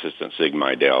top assistant, Sig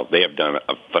Mejdal. They have done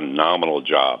a phenomenal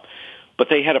job. But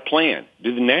they had a plan.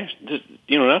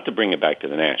 Not to bring it back to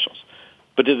the Nationals,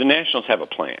 but do the Nationals have a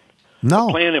plan? No.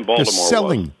 The plan in Baltimore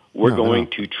selling. was, we're going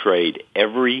to trade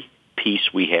every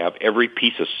piece we have, every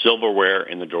piece of silverware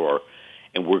in the drawer,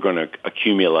 and we're going to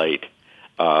accumulate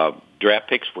draft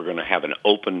picks. We're going to have an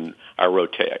open.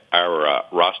 Our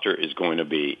roster is going to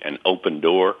be an open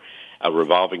door, a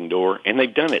revolving door, and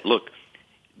they've done it. Look,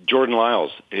 Jordan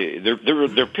Lyles,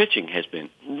 their pitching has been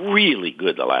really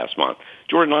good the last month.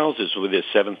 Jordan Lyles is with his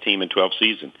 7th team in 12th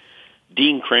season.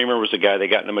 Dean Kramer was the guy they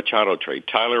got in the Machado trade.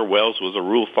 Tyler Wells was a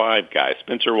Rule 5 guy.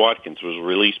 Spencer Watkins was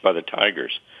released by the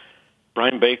Tigers.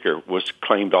 Brian Baker was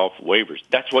claimed off waivers.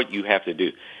 That's what you have to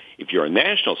do. If you're a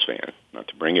Nationals fan, not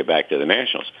to bring it back to the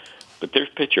Nationals, but there's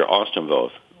pitcher Austin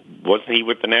Voth. Wasn't he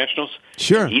with the Nationals?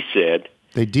 Sure. He said,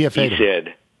 they DFA'd him. He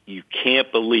said, you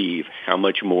can't believe how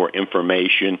much more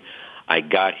information I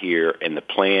got here and the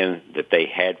plan that they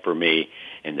had for me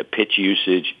and the pitch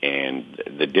usage and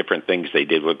the different things they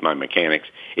did with my mechanics.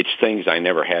 It's things I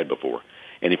never had before.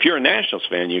 And if you're a Nationals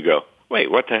fan, you go,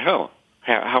 wait, what the hell?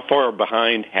 How far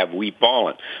behind have we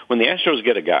fallen? When the Astros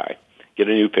get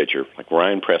a new pitcher, like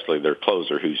Ryan Presley, their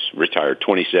closer, who's retired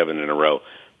 27 in a row,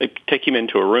 they take him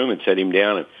into a room and set him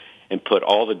down and put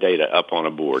all the data up on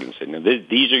a board and say, now,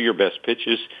 these are your best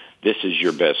pitches. This is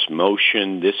your best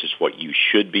motion. This is what you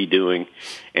should be doing.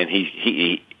 And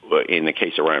he in the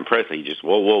case of Ryan Presley, he just,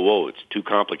 whoa, it's too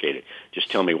complicated.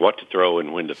 Just tell me what to throw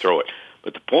and when to throw it.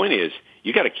 But the point is,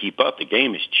 you got to keep up. The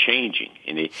game is changing,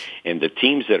 and the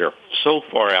teams that are so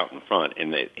far out in front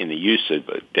in the use of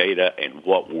data and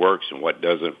what works and what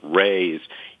doesn't, Rays,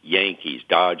 Yankees,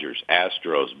 Dodgers,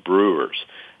 Astros, Brewers,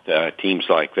 teams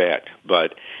like that.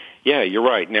 But yeah, you're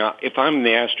right. Now, if I'm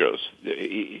the Astros,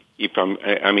 if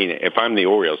I'm the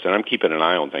Orioles, and I'm keeping an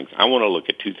eye on things, I want to look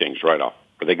at two things right off.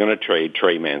 Are they going to trade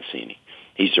Trey Mancini?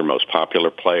 He's their most popular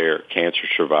player, cancer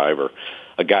survivor,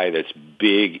 a guy that's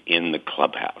big in the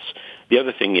clubhouse. The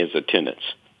other thing is attendance.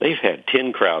 They've had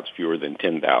 10 crowds fewer than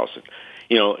 10,000.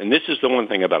 And this is the one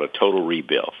thing about a total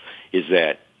rebuild is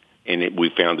that,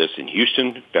 we found this in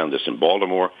Houston, found this in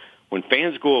Baltimore, when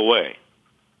fans go away,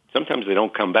 sometimes they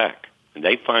don't come back, and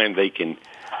they find they can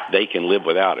live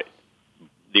without it.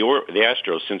 The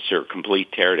Astros, since their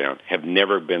complete teardown, have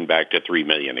never been back to 3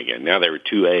 million again. Now they were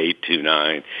 2.8,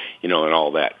 2.9, and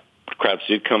all that. Crowds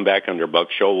did come back under Buck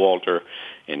Showalter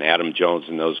and Adam Jones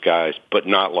and those guys, but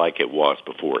not like it was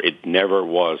before. It never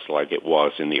was like it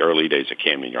was in the early days of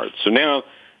Camden Yards. So now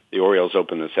The Orioles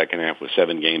opened the second half with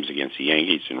 7 games against the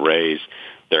Yankees and Rays.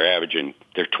 They're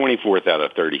 24th out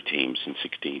of 30 teams in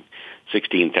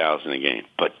 16,000 a game,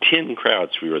 but 10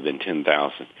 crowds fewer than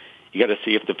 10,000. You got to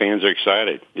see if the fans are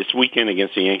excited. This weekend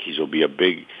against the Yankees will be a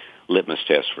big litmus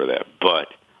test for that, but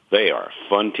they are a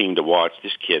fun team to watch.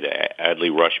 This kid,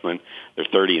 Adley Rutschman, they're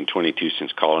 30-22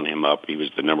 since calling him up. He was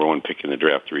the number 1 pick in the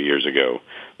draft 3 years ago.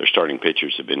 Their starting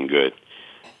pitchers have been good.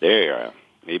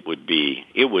 It would be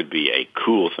a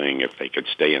cool thing if they could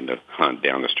stay in the hunt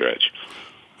down the stretch.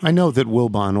 I know that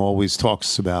Wilbon always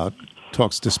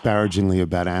talks disparagingly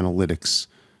about analytics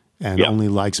and only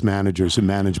likes managers who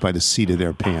manage by the seat of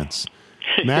their pants.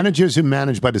 Managers who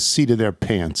manage by the seat of their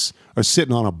pants are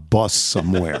sitting on a bus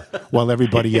somewhere while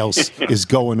everybody else is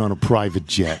going on a private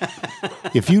jet.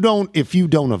 If you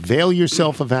don't avail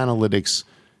yourself of analytics,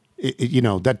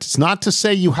 that's not to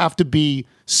say you have to be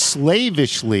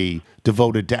slavishly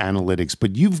devoted to analytics,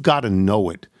 but you've got to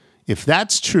know it. If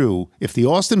that's true, if the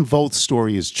Austin Voth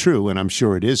story is true, and I'm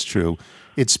sure it is true,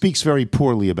 it speaks very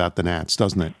poorly about the Nats,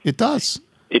 doesn't it? It does.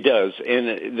 It does.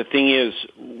 And the thing is,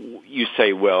 you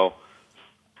say, well,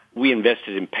 we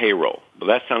invested in payroll. But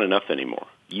that's not enough anymore.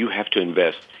 You have to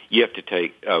invest. You have to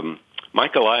take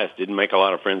Mike Elias didn't make a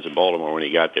lot of friends in Baltimore when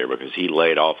he got there because he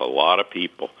laid off a lot of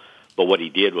people. But what he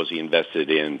did was he invested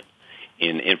in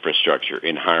infrastructure,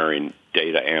 in hiring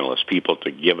data analysts, people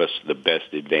to give us the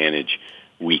best advantage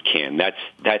we can.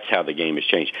 That's how the game has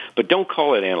changed. But don't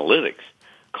call it analytics.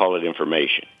 Call it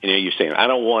information. And you're saying, I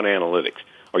don't want analytics.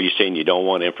 Are you saying you don't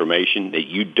want information that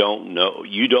you don't know?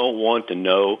 You don't want to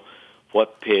know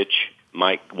what pitch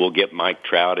Mike will get Mike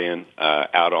Trout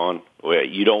out on?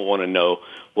 You don't want to know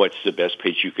what's the best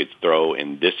pitch you could throw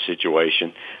in this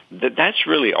situation. That's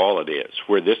really all it is,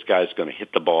 where this guy's going to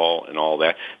hit the ball and all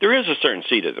that. There is a certain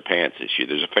seat of the pants issue.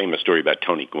 There's a famous story about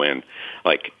Tony Gwynn,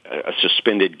 like a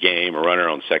suspended game, a runner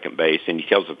on second base, and he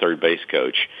tells the third base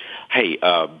coach, hey,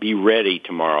 be ready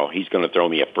tomorrow. He's going to throw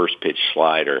me a first pitch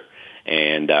slider,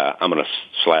 and I'm going to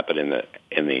slap it in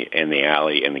the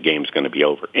alley, and the game's going to be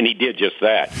over. And he did just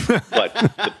that. But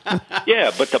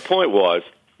but the point was,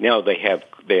 now they have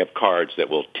cards that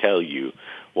will tell you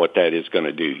what that is going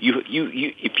to do. You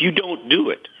if you don't do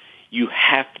it, you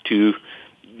have to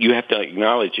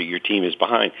acknowledge that your team is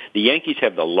behind. The Yankees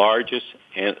have the largest,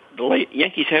 and the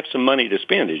Yankees have some money to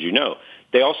spend, as you know.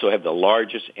 They also have the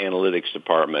largest analytics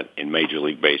department in Major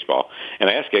League Baseball. And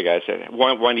I asked a guy, I said,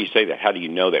 why do you say that? How do you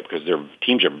know that? Because their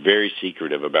teams are very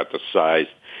secretive about the size,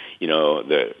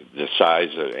 the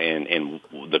size and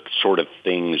the sort of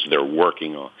things they're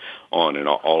working on and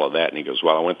all of that. And he goes,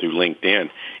 well, I went through LinkedIn,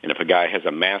 and if a guy has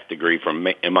a math degree from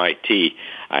MIT,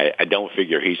 I don't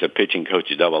figure he's a pitching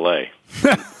coach at AA.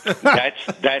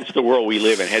 That's the world we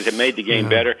live in. Has it made the game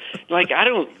better? Like, I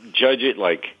don't judge it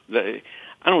like that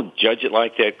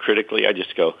critically. I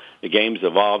just go, the game's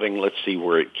evolving. Let's see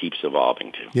where it keeps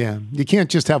evolving to. Yeah, you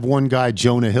can't just have one guy,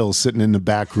 Jonah Hill, sitting in the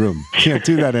back room. Can't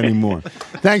do that anymore.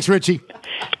 Thanks, Richie.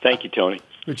 Thank you, Tony.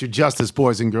 Richard Justice,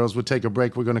 boys and girls. We'll take a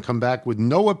break. We're going to come back with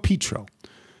Noah Petro.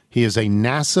 He is a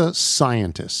NASA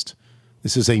scientist.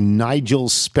 This is a Nigel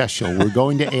special. We're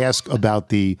going to ask about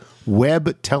the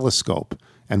Webb telescope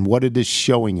and what it is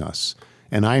showing us.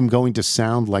 And I'm going to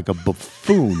sound like a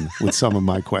buffoon with some of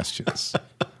my questions.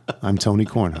 I'm Tony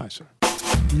Kornheiser.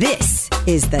 This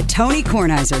is the Tony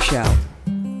Kornheiser Show.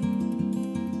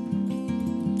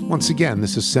 Once again,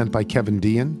 this is sent by Kevin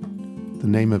Dean. The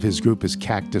name of his group is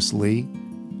Cactus Lee.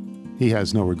 He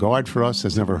has no regard for us,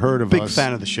 has never heard of us. Big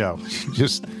fan of the show.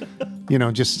 Just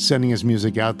sending his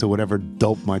music out to whatever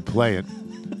dope might play it.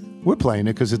 We're playing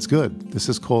it because it's good. This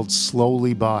is called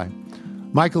Slowly By.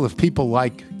 Michael, if people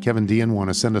like Kevin Dean want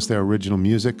to send us their original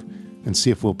music and see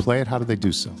if we'll play it, how do they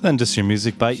do so? Send us your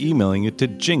music by emailing it to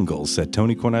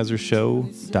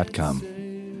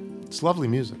jingles@TonyKornheiserShow.com. It's lovely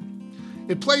music.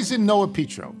 It plays in Noah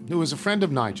Petro, who is a friend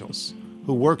of Nigel's,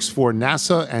 who works for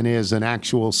NASA and is an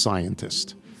actual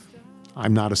scientist.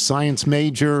 I'm not a science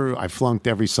major. I flunked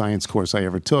every science course I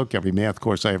ever took, every math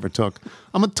course I ever took.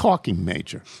 I'm a talking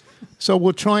major. So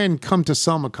we'll try and come to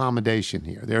some accommodation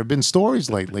here. There have been stories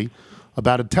lately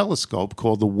about a telescope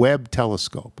called the Webb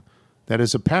telescope that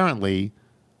is apparently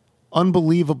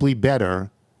unbelievably better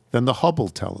than the Hubble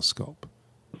telescope.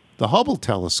 The Hubble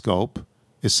telescope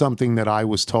is something that I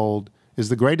was told is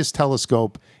the greatest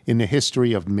telescope in the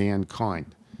history of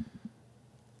mankind.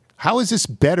 How is this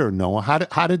better, Noah?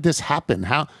 How did this happen?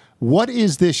 What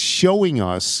is this showing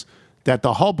us that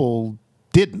the Hubble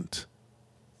didn't?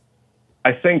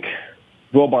 I think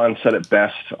Wilbon said it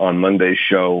best on Monday's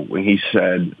show when he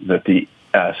said that the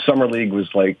Summer League was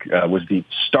the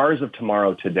stars of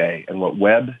tomorrow today, and what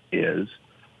Webb is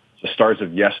the stars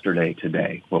of yesterday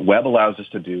today. What Webb allows us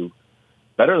to do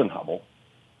better than Hubble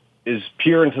is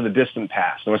peer into the distant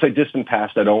past. And when I say distant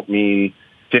past, I don't mean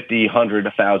 50, 100,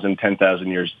 1,000, 10,000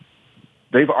 years.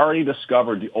 They've already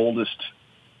discovered the oldest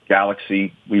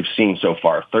galaxy we've seen so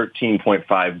far,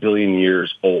 13.5 billion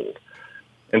years old.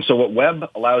 And so what Webb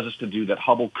allows us to do that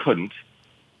Hubble couldn't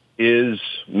is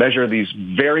measure these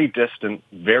very distant,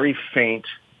 very faint,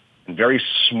 and very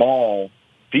small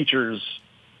features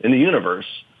in the universe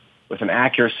with an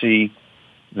accuracy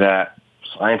that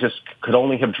scientists could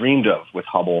only have dreamed of with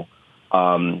Hubble.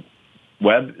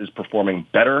 Webb is performing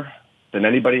better than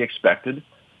anybody expected.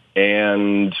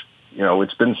 And,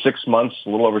 it's been 6 months, a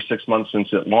little over 6 months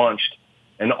since it launched.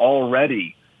 And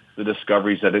already the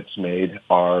discoveries that it's made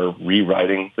are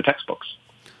rewriting the textbooks.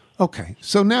 Okay,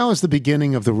 so now is the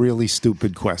beginning of the really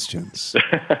stupid questions.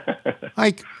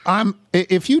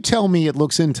 If you tell me it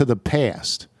looks into the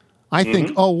past, I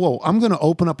think, I'm going to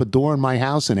open up a door in my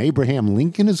house and Abraham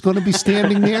Lincoln is going to be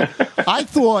standing there. I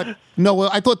thought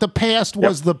the past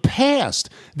was the past,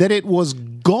 that it was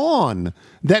gone,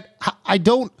 that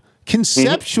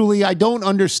conceptually, I don't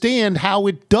understand how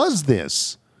it does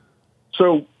this.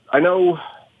 So I know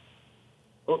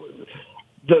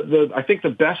I think the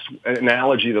best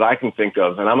analogy that I can think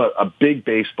of, and I'm a big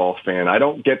baseball fan. I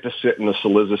don't get to sit in the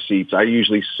Saliza seats. I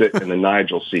usually sit in the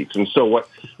Nigel seats. And so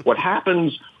what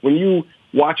happens when you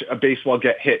watch a baseball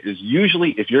get hit is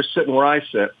usually if you're sitting where I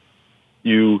sit,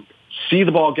 you see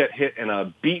the ball get hit and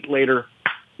a beat later,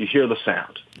 you hear the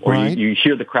sound or right. you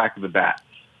hear the crack of the bat.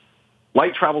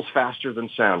 Light travels faster than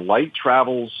sound. Light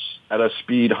travels at a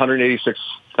speed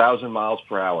 186,000 miles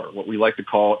per hour, what we like to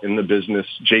call in the business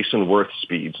Jason Worth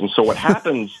speeds. And so what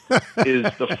happens is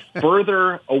the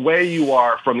further away you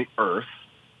are from the Earth,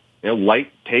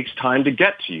 light takes time to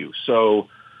get to you. So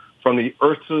from the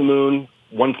Earth to the moon,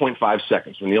 1.5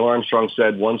 seconds. When Neil Armstrong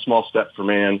said one small step for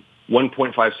man,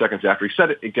 1.5 seconds after he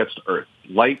said it, it gets to Earth.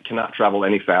 Light cannot travel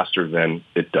any faster than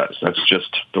it does. That's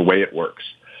just the way it works.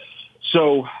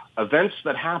 So events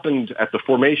that happened at the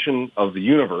formation of the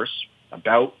universe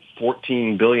about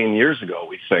 14 billion years ago,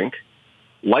 we think,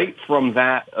 light from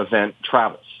that event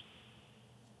travels.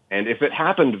 And if it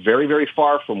happened very, very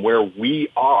far from where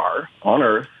we are on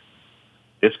Earth,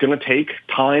 it's going to take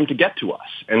time to get to us.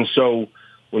 And so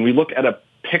when we look at a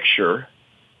picture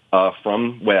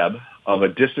from Webb of a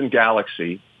distant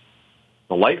galaxy,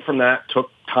 the light from that took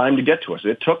time to get to us.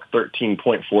 It took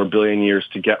 13.4 billion years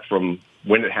to get from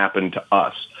when it happened to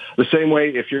us. The same way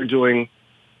if you're doing,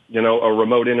 a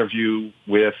remote interview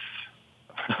with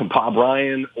Bob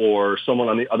Ryan or someone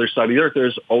on the other side of the Earth,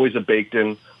 there's always a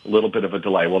baked-in little bit of a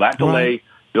delay. Well, that delay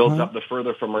builds up the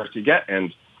further from Earth you get,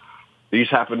 and these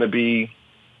happen to be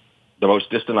the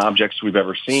most distant objects we've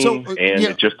ever seen,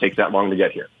 it just takes that long to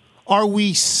get here. Are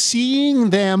we seeing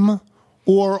them,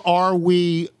 or are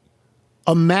we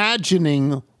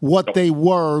imagining what they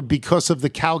were because of the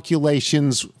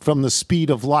calculations from the speed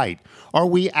of light? Are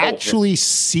we actually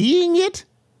seeing it?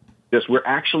 Yes, we're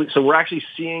actually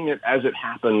seeing it as it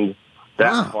happened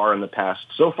that far in the past.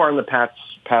 So far in the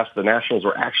past, the Nationals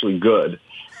were actually good.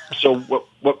 So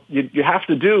what you have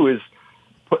to do is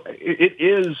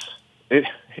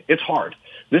it's hard.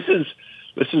 This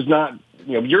is not,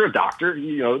 you're a doctor,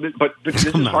 but this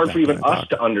is hard for even us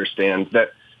to understand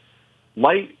that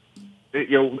light.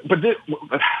 But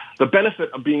the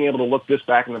benefit of being able to look this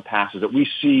back in the past is that we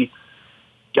see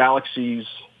galaxies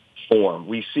form.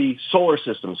 We see solar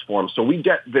systems form. So we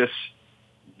get this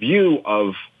view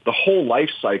of the whole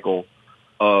life cycle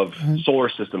of solar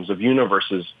systems, of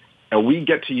universes, and we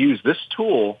get to use this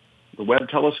tool, the Webb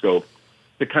telescope,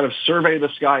 to kind of survey the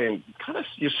sky and kind of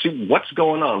see what's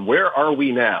going on. Where are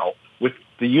we now with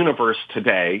the universe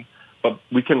today? But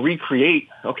we can recreate,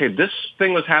 this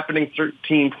thing was happening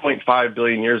 13.5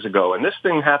 billion years ago, and this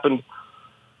thing happened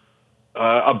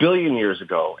a billion years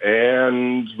ago.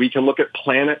 And we can look at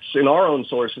planets in our own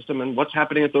solar system and what's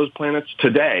happening at those planets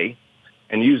today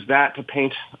and use that to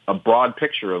paint a broad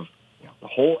picture of the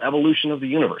whole evolution of the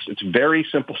universe. It's very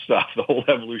simple stuff, the whole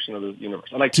evolution of the universe.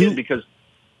 And I kid because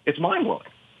it's mind-blowing.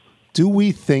 Do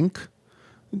we think,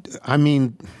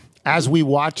 as we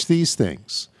watch these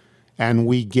things and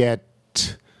we get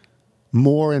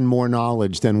more and more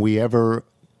knowledge than we ever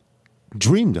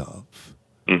dreamed of,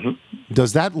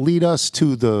 does that lead us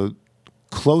to the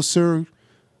closer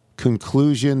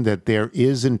conclusion that there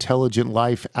is intelligent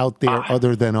life out there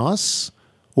other than us?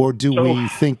 Or do we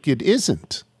think it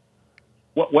isn't?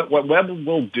 What Webb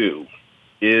will do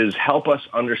is help us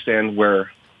understand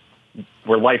where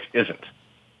life isn't.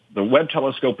 The Webb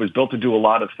telescope is built to do a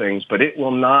lot of things, but it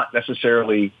will not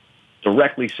necessarily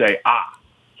directly say,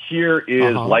 here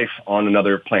is life on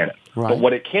another planet. Right. But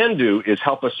what it can do is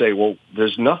help us say, well,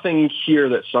 there's nothing here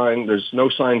there's no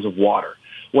signs of water.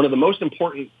 One of the most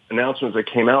important announcements that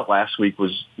came out last week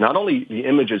was not only the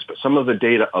images, but some of the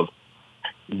data of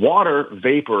water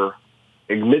vapor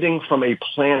emitting from a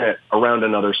planet around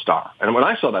another star. And when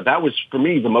I saw that, that was, for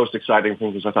me, the most exciting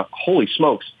thing, because I thought, holy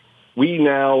smokes, we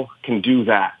now can do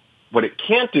that. What it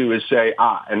can't do is say,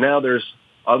 and now there's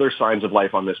other signs of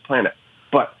life on this planet.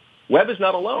 But Webb is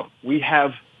not alone. We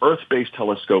have Earth-based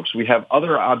telescopes. We have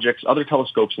other objects, other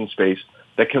telescopes in space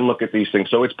that can look at these things.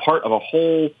 So it's part of a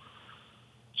whole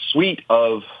suite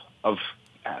of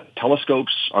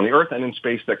telescopes on the Earth and in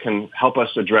space that can help us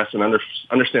address and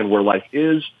understand where life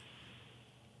is,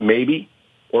 maybe,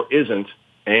 or isn't.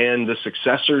 And the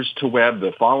successors to Webb,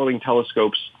 the following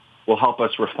telescopes, will help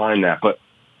us refine that. But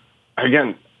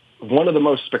again, one of the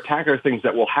most spectacular things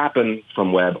that will happen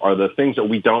from Webb are the things that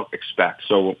we don't expect.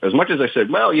 So as much as I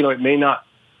said, well, it may not,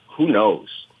 who knows?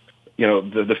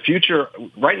 The future,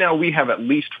 right now we have at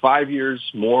least 5 years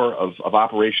more of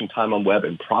operation time on Webb,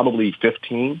 and probably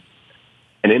 15.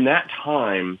 And in that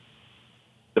time,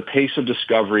 the pace of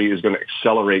discovery is going to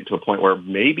accelerate to a point where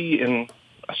maybe in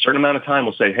a certain amount of time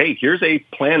we'll say, hey, here's a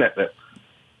planet that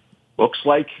looks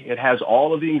like it has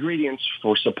all of the ingredients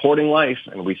for supporting life,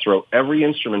 and we throw every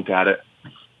instrument at it.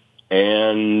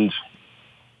 And,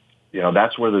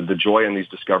 that's where the joy in these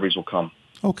discoveries will come.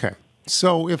 Okay.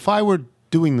 So if I were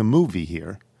doing the movie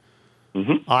here,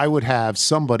 I would have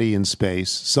somebody in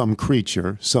space, some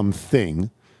creature, some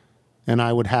thing, and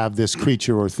I would have this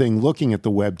creature or thing looking at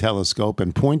the Webb telescope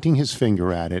and pointing his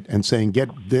finger at it and saying, get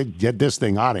this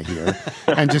thing out of here,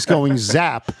 and just going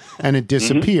zap, and it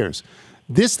disappears.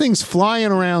 This thing's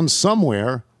flying around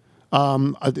somewhere.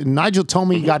 Nigel told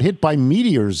me he got hit by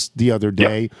meteors the other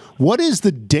day. Yep. What is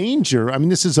the danger? I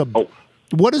mean,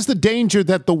 what is the danger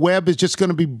that the Webb is just going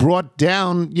to be brought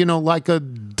down, like a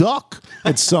duck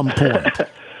at some point?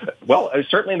 Well,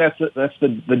 certainly that's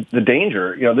the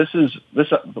danger.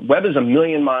 The Webb is 1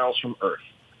 million miles from Earth.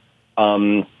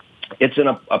 It's in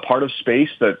a part of space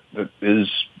that is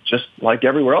just like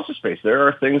everywhere else in space. There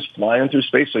are things flying through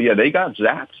space. So yeah, they got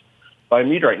zapped by a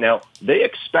meteorite. Now, they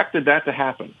expected that to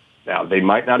happen. Now, they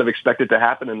might not have expected to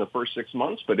happen in the first 6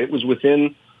 months, but it was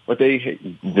within what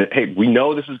hey, we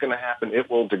know this is going to happen. It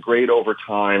will degrade over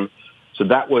time. So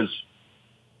that was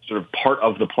sort of part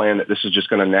of the plan, that this is just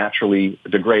going to naturally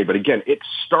degrade. But again, it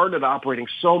started operating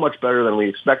so much better than we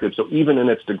expected. So even in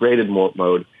its degraded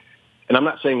mode, and I'm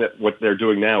not saying that what they're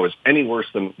doing now is any worse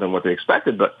than what they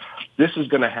expected, but this is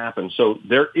going to happen. So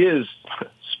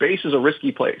space is a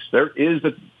risky place. There is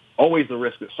always the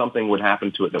risk that something would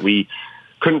happen to it that we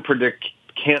couldn't predict,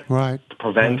 can't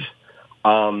prevent.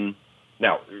 Right.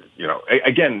 Now,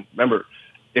 again, remember,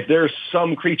 if there's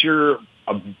some creature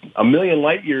a million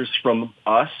light years from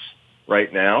us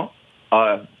right now,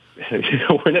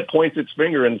 when it points its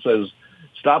finger and says,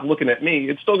 stop looking at me,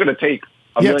 it's still going to take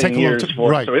a million years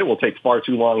for it. So it will take far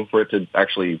too long for it to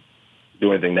actually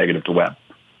do anything negative to Webb.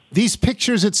 These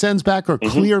pictures it sends back are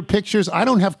clear pictures. I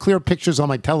don't have clear pictures on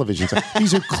my television. So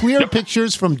these are clear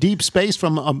pictures from deep space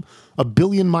from a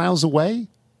billion miles away?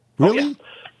 Really?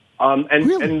 Oh, yeah. And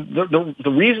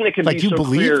the reason it can be so clear... Like, you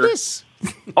believe this?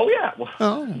 Oh, yeah.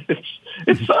 Well,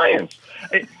 it's science.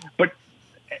 Did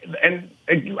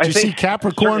you see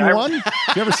Capricorn 1? Did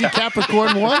you ever see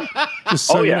Capricorn 1? Just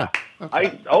so you know.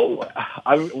 I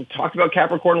talked about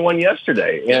Capricorn 1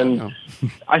 yesterday, and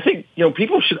I think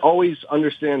people should always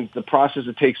understand the process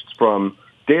it takes from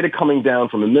data coming down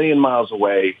from 1 million miles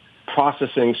away,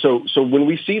 processing. So when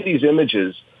we see these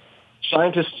images,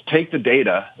 scientists take the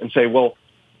data and say, well,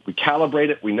 we calibrate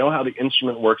it, we know how the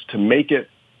instrument works to make it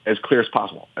as clear as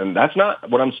possible. And that's not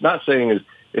what I'm not saying is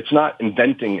it's not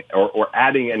inventing or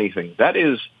adding anything. That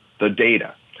is the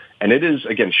data, and it is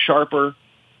again sharper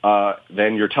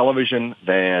than your television,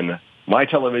 than my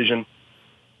television,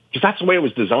 because that's the way it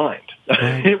was designed.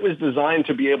 It was designed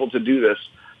to be able to do this,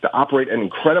 to operate at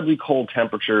incredibly cold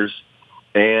temperatures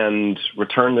and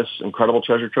return this incredible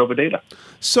treasure trove of data.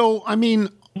 So, I mean,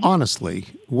 honestly,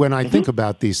 when I think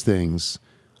about these things,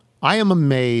 I am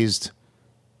amazed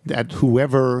that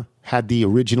whoever had the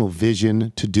original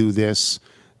vision to do this,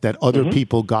 that other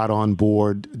people got on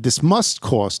board. This must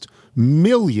cost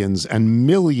millions and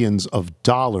millions of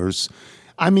dollars.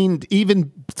 I mean,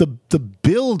 even the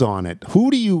build on it.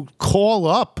 Who do you call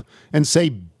up and say,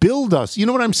 build us? You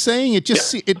know what I'm saying? It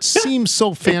just it seems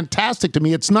so fantastic to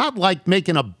me. It's not like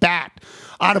making a bat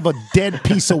out of a dead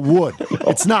piece of wood.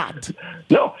 It's not.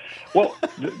 No. Well,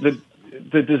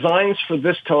 the designs for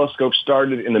this telescope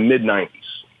started in the mid-'90s.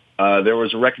 there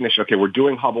was a recognition, okay, we're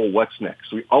doing Hubble, what's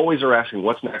next? We always are asking,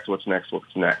 what's next, what's next,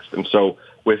 what's next? And so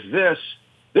with this,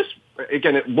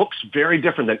 again, it looks very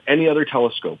different than any other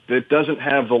telescope. It doesn't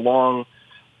have the long,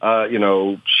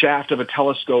 shaft of a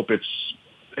telescope. It's,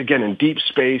 again, in deep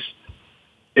space.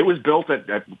 It was built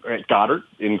at Goddard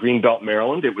in Greenbelt,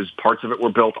 Maryland. Parts of it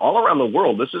were built all around the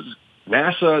world. This is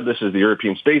NASA, this is the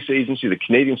European Space Agency, the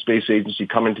Canadian Space Agency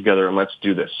coming together, and let's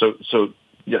do this. So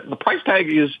yeah, the price tag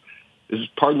is,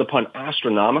 pardon the pun,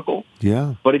 astronomical.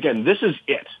 Yeah. But again, this is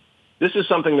it. This is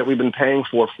something that we've been paying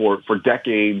for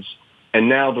decades, and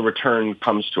now the return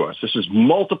comes to us. This is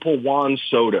multiple Juan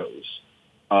Sotos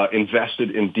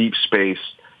invested in deep space,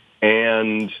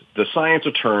 and the science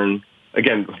return,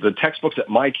 again, the textbooks that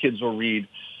my kids will read,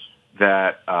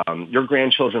 that your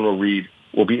grandchildren will read,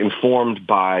 will be informed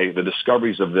by the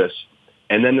discoveries of this,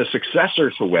 and then the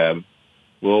successor to Webb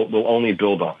will only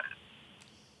build on it.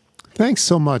 Thanks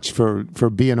so much for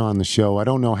being on the show. I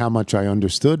don't know how much I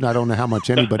understood, and I don't know how much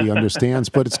anybody understands,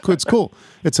 but it's cool.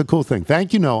 It's a cool thing.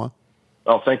 Thank you, Noah.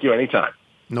 Oh, thank you. Anytime.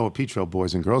 Noah Petro,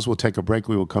 boys and girls. We'll take a break.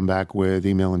 We will come back with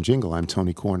Email and Jingle. I'm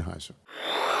Tony Kornheiser.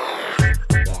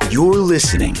 You're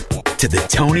listening to The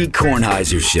Tony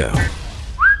Kornheiser Show.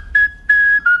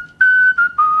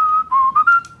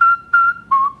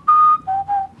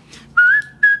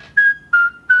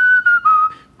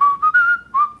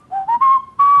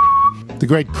 The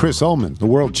great Chris Ullman, the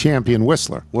world champion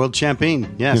whistler. World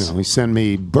champion, yes. He sent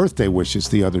me birthday wishes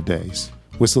the other days.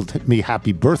 Whistled me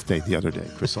happy birthday the other day,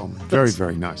 Chris Ullman. Very,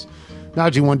 very nice. Now,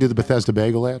 do you want to do the Bethesda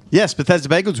Bagel ad? Yes, Bethesda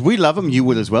Bagels. We love them. You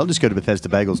will as well. Just go to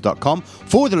BethesdaBagels.com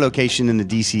for the location in the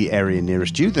D.C. area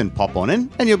nearest you. Then pop on in,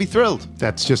 and you'll be thrilled.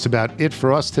 That's just about it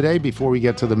for us today. Before we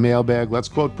get to the mailbag, let's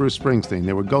quote Bruce Springsteen.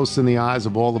 There were ghosts in the eyes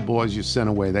of all the boys you sent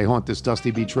away. They haunt this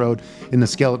dusty beach road in the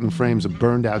skeleton frames of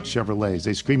burned-out Chevrolets.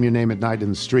 They scream your name at night in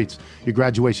the streets. Your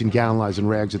graduation gown lies in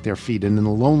rags at their feet, and in the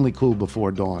lonely cool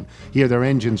before dawn, hear their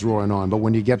engines roaring on. But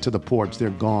when you get to the porch, they're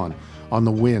gone. On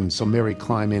the wind, so Mary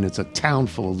climb in. It's a town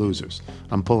full of losers.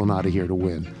 I'm pulling out of here to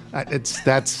win.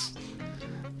 That's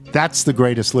the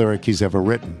greatest lyric he's ever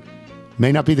written.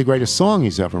 May not be the greatest song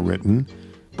he's ever written.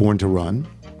 Born to Run.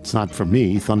 It's not for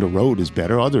me. Thunder Road is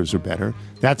better. Others are better.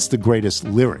 That's the greatest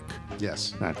lyric.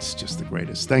 Yes. That's just the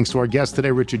greatest. Thanks to our guests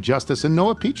today, Richard Justice and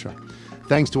Noah Petro.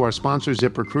 Thanks to our sponsor,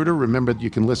 ZipRecruiter. Remember that you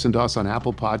can listen to us on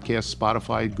Apple Podcasts,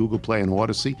 Spotify, Google Play, and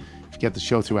Odyssey. If you get the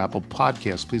show through Apple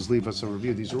Podcasts, please leave us a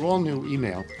review. These are all new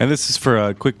email. And this is for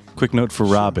a quick note for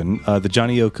Robin. The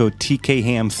Johnny Yoko TK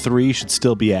Ham 3 should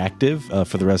still be active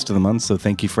for the rest of the month, so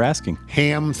thank you for asking.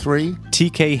 Ham 3?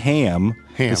 TK Ham.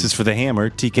 This is for the Hammer,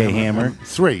 TK Hammer.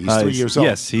 3. He's 3 years old.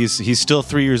 Yes, he's still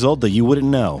 3 years old, though you wouldn't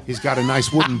know. He's got a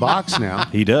nice wooden box now.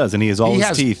 He does, and he has all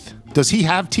his teeth. Does he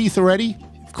have teeth already?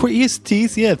 He has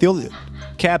teeth, yeah. The old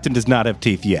Captain does not have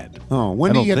teeth yet. Oh,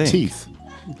 when did he get teeth?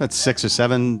 That's 6 or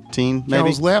 17, maybe. I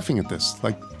was laughing at this,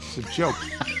 like it's a joke.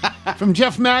 From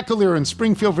Jeff McAleer in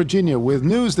Springfield, Virginia, with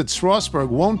news that Strasburg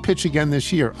won't pitch again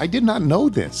this year. I did not know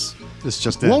this. This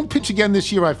just won't pitch again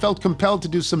this year. I felt compelled to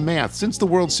do some math. Since the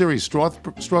World Series,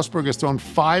 Strasburg has thrown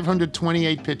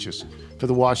 528 pitches for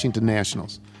the Washington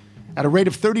Nationals. At a rate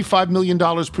of $35 million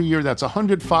per year, that's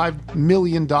 $105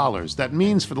 million. That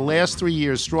means for the last 3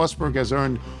 years, Strasburg has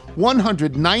earned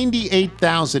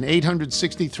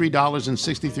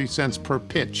 $198,863.63 per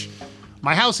pitch.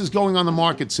 My house is going on the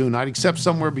market soon. I'd accept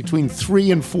somewhere between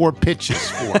 3 and 4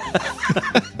 pitches for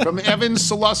it. From Evan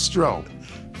Salustro,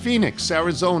 Phoenix,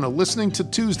 Arizona. Listening to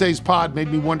Tuesday's pod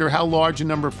made me wonder how large a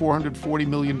number $440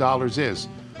 million is.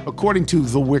 According to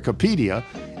the Wikipedia,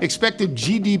 expected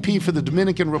GDP for the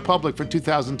Dominican Republic for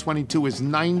 2022 is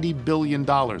 $90 billion.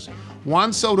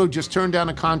 Juan Soto just turned down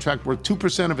a contract worth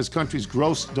 2% of his country's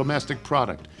gross domestic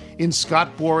product. In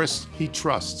Scott Boras, he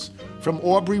trusts. From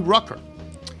Aubrey Rucker,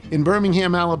 in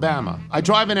Birmingham, Alabama. I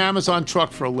drive an Amazon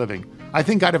truck for a living. I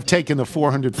think I'd have taken the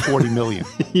 $440 million.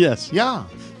 Yes. Yeah.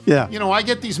 Yeah. You know, I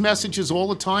get these messages all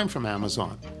the time from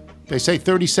Amazon. They say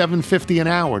 $37.50 an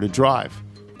hour to drive.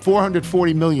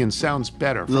 $440 million sounds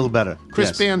better. A little better.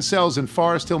 Chris Bansells in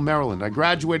Forest Hill, Maryland. I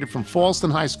graduated from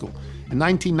Fallston High School in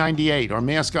 1998. Our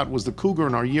mascot was the cougar,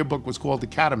 and our yearbook was called the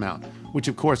Catamount, which,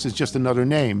 of course, is just another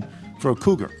name for a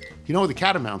cougar. You know where the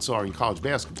Catamounts are in college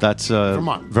basketball? That's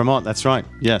Vermont. Vermont, that's right.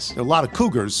 Yes. A lot of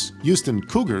cougars, Houston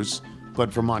Cougars, but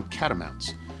Vermont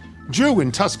Catamounts. Drew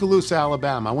in Tuscaloosa,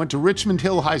 Alabama. I went to Richmond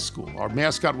Hill High School. Our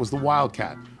mascot was the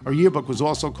Wildcat. Our yearbook was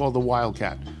also called the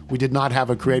Wildcat. We did not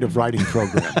have a creative writing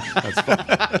program. That's funny.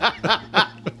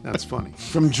 That's funny.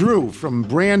 From Drew, from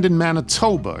Brandon,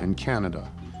 Manitoba in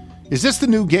Canada. Is this the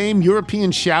new game,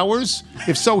 European showers?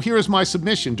 If so, here is my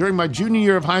submission. During my junior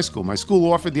year of high school, my school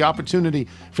offered the opportunity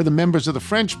for the members of the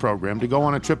French program to go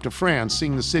on a trip to France,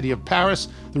 seeing the city of Paris,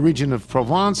 the region of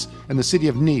Provence, and the city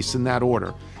of Nice in that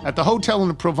order. At the hotel in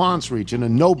the Provence region, a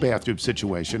no-bathroom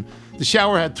situation, the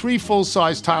shower had 3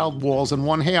 full-size tiled walls and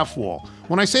 1 half wall.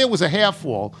 When I say it was a half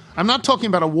wall, I'm not talking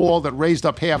about a wall that raised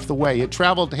up half the way. It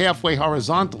traveled halfway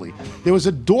horizontally. There was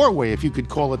a doorway, if you could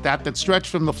call it that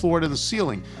stretched from the floor to the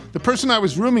ceiling. The person I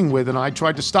was rooming with and I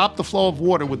tried to stop the flow of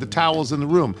water with the towels in the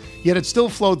room, yet it still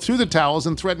flowed through the towels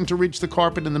and threatened to reach the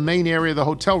carpet in the main area of the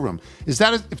hotel room. If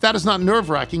that is not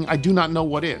nerve-wracking, I do not know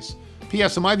what is.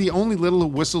 P.S. Am I the only little who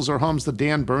whistles or hums the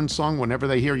Dan Burns song whenever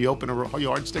they hear you open a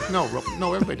yardstick? No,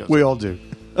 everybody does. We all do.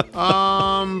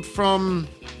 From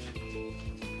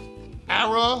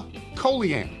Ara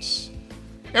Colians.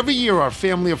 Every year, our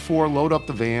family of 4 load up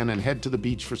the van and head to the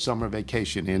beach for summer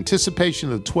vacation in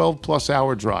anticipation of the 12-plus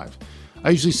hour drive. I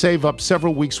usually save up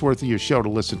several weeks' worth of your show to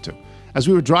listen to. As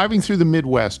we were driving through the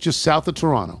Midwest, just south of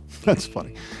Toronto, that's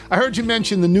funny, I heard you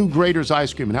mention the new Grater's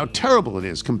ice cream and how terrible it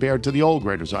is compared to the old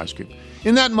Grater's ice cream.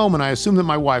 In that moment, I assumed that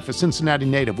my wife, a Cincinnati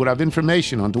native, would have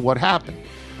information onto what happened.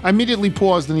 I immediately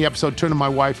paused in the episode, turned to my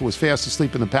wife, who was fast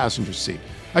asleep in the passenger seat.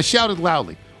 I shouted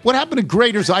loudly, "What happened to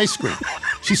Grater's ice cream?"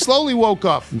 She slowly woke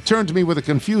up and turned to me with a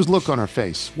confused look on her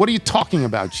face. "What are you talking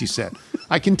about?" she said.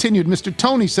 I continued, "Mr.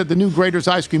 Tony said the new Grater's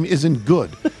ice cream isn't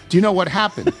good. Do you know what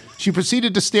happened?" She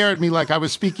proceeded to stare at me like I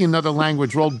was speaking another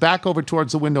language, rolled back over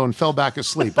towards the window, and fell back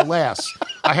asleep. Alas,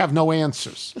 I have no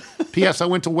answers. P.S. I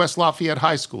went to West Lafayette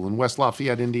High School in West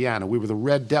Lafayette, Indiana. We were the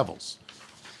Red Devils,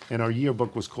 and our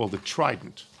yearbook was called the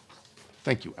Trident.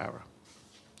 Thank you, Ara.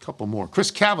 A couple more. Chris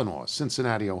Kavanaugh,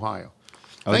 Cincinnati, Ohio.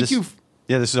 Thank you.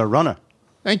 Yeah, this is our runner.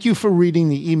 Thank you for reading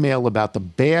the email about the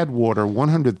Badwater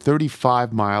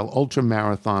 135-mile ultra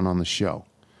marathon on the show.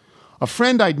 A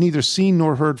friend I'd neither seen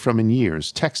nor heard from in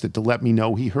years texted to let me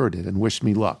know he heard it and wished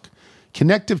me luck.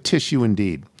 Connective tissue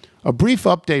indeed. A brief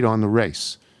update on the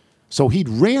race. So he'd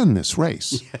ran this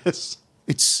race. Yes.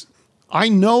 I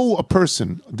know a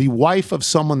person, the wife of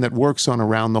someone that works on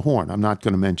Around the Horn, I'm not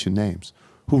going to mention names,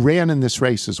 who ran in this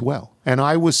race as well. And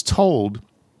I was told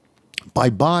by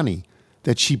Bonnie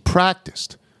that she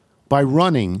practiced by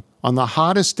running on the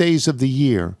hottest days of the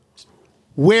year,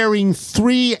 wearing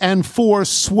 3 and 4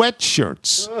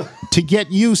 sweatshirts to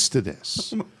get used to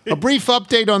this. A brief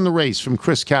update on the race from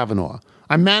Chris Kavanaugh.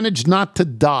 I managed not to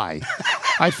die.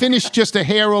 I finished just a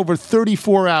hair over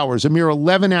 34 hours, a mere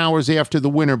 11 hours after the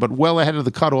winner, but well ahead of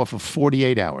the cutoff of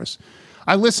 48 hours.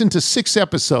 I listened to 6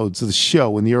 episodes of the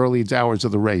show in the early hours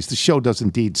of the race. The show does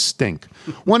indeed stink.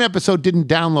 One episode didn't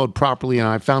download properly, and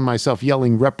I found myself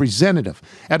yelling representative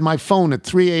at my phone at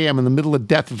 3 a.m. in the middle of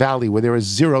Death Valley where there is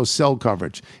 0 cell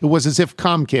coverage. It was as if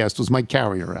Comcast was my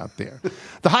carrier out there.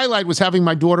 The highlight was having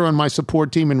my daughter on my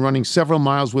support team and running several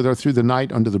miles with her through the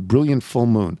night under the brilliant full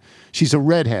moon. She's a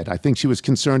redhead. I think she was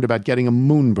concerned about getting a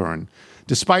moonburn.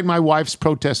 Despite my wife's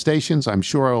protestations, I'm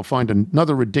sure I will find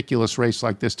another ridiculous race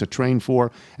like this to train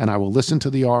for, and I will listen to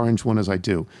the orange one as I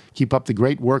do. Keep up the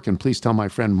great work, and please tell my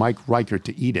friend Mike Reichert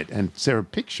to eat it. And Sarah,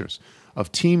 pictures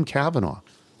of Team Kavanaugh.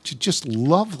 Just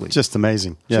lovely. Just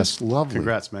amazing. Just yes. lovely.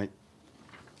 Congrats, mate.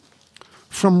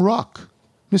 From Ruck.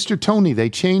 Mr. Tony, they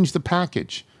changed the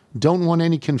package. Don't want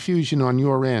any confusion on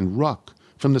your end. Ruck,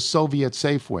 from the Soviet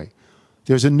Safeway.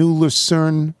 There's a new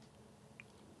Lucerne.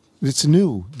 It's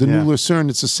new. The new Lucerne,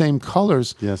 it's the same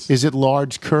colors. Yes. Is it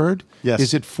large curd? Yes.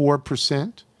 Is it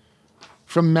 4%?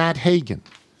 From Matt Hagen.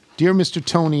 Dear Mr.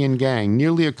 Tony and gang,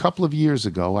 nearly a couple of years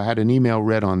ago, I had an email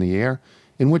read on the air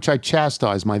in which I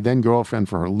chastised my then-girlfriend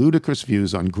for her ludicrous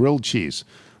views on grilled cheese,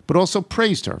 but also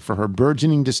praised her for her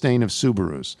burgeoning disdain of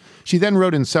Subarus. She then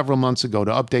wrote in several months ago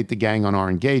to update the gang on our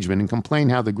engagement and complain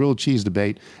how the grilled cheese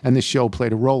debate and this show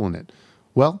played a role in it.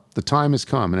 Well, the time has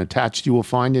come, and attached you will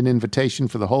find an invitation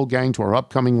for the whole gang to our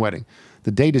upcoming wedding.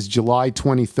 The date is July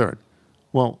 23rd.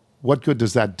 Well, what good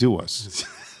does that do us?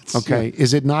 Okay,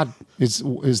 is it not?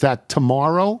 Is that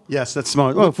tomorrow? Yes, that's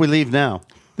tomorrow. Oh, if we leave now.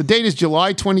 The date is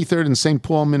July 23rd in St.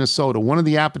 Paul, Minnesota. One of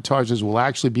the appetizers will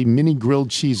actually be mini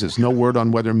grilled cheeses. No word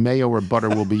on whether mayo or butter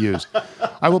will be used.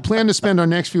 I will plan to spend our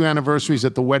next few anniversaries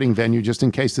at the wedding venue just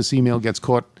in case this email gets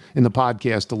caught in the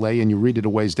podcast delay and you read it a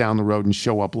ways down the road and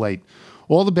show up late.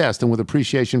 All the best, and with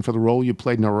appreciation for the role you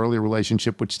played in our earlier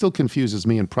relationship, which still confuses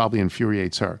me and probably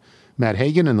infuriates her. Matt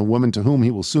Hagen and the woman to whom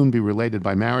he will soon be related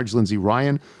by marriage, Lindsay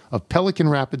Ryan of Pelican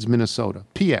Rapids, Minnesota.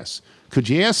 P.S. Could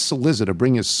you ask Saliza to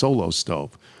bring his solo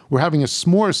stove? We're having a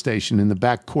s'more station in the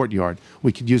back courtyard.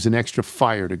 We could use an extra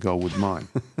fire to go with mine.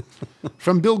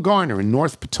 From Bill Garner in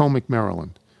North Potomac,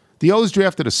 Maryland. The O's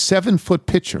drafted a 7-foot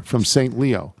pitcher from St.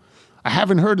 Leo. I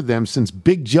haven't heard of them since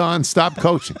Big John stopped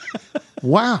coaching.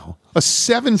 Wow. A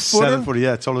 7-footer? 7-footer,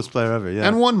 yeah, tallest player ever, yeah.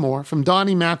 And one more from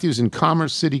Donnie Matthews in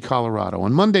Commerce City, Colorado.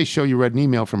 On Monday's show, you read an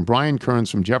email from Brian Kearns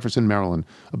from Jefferson, Maryland,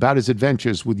 about his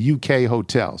adventures with UK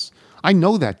hotels. I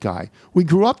know that guy. We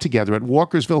grew up together at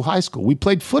Walkersville High School. We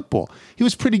played football. He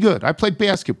was pretty good. I played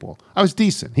basketball. I was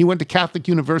decent. He went to Catholic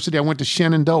University. I went to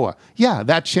Shenandoah. Yeah,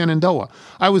 that's Shenandoah.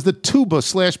 I was the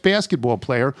tuba/basketball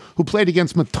player who played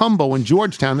against Matumbo in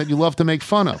Georgetown that you love to make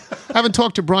fun of. I haven't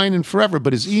talked to Brian in forever,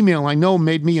 but his email, I know,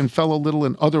 made me and fellow Little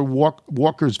and other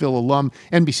Walkersville alum,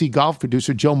 NBC golf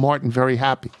producer Joe Martin very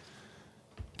happy.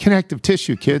 Connective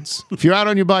tissue, kids. If you're out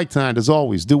on your bike tonight, as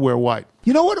always, do wear white.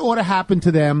 You know what ought to happen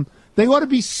to them? They ought to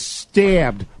be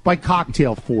stabbed by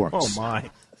cocktail forks. Oh, my.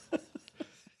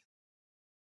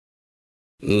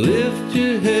 Lift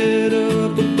your head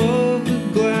up above the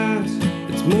glass.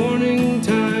 It's morning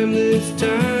time. This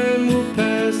time will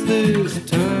pass.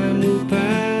 This time will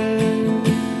pass.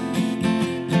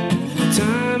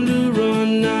 Time to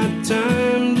run, not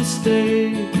time to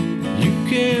stay. You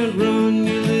can't run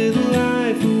your little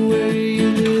life away.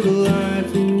 Your little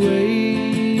life away.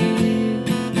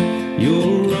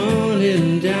 You're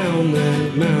running down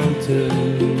that mountain.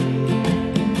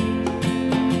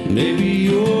 Maybe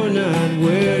you're not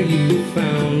where you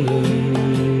found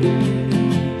them.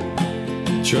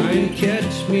 Try and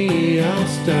catch me, I'll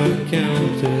start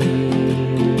counting.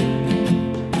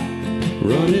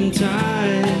 Running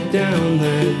tight down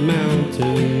that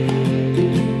mountain.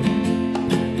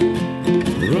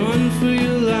 Run for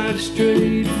your life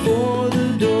straight for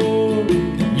the door.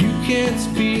 You can't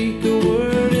speak a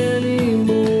word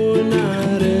anymore,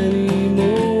 not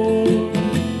anymore.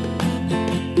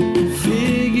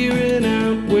 Figuring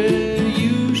out where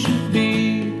you should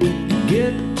be.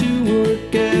 Get to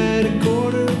work at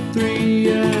 2:45,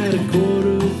 at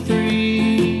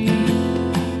 2:45.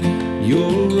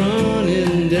 You're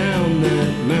running down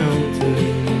that mountain.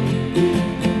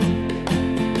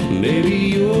 Maybe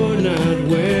you're not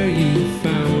where you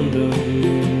found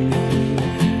them.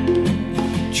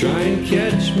 Try and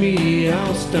catch me,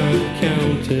 I'll start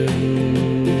counting.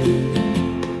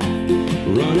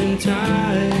 Running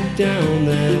tight down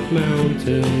that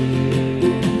mountain.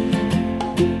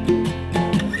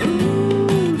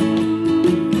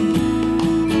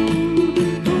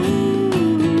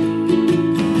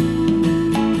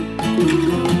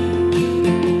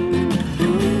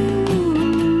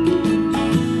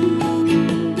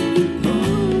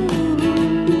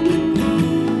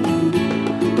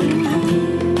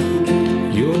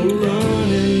 You're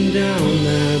running down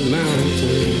that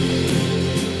mountain.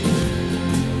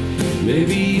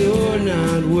 Maybe you're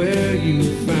not where you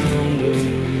found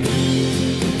them.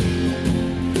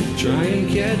 Try and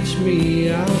catch me,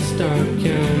 I'll start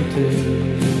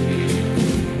counting.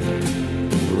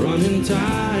 Running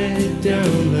tight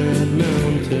down that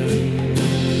mountain.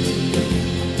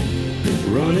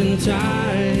 Running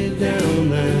tight down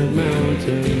that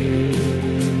mountain.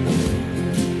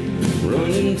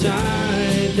 Running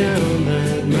tight down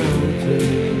that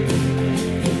mountain.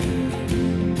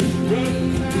 Running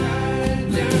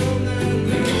tight down that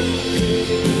mountain.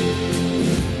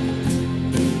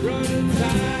 Running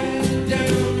tight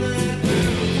down that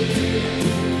mountain.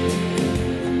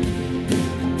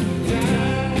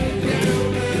 Tight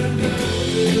down that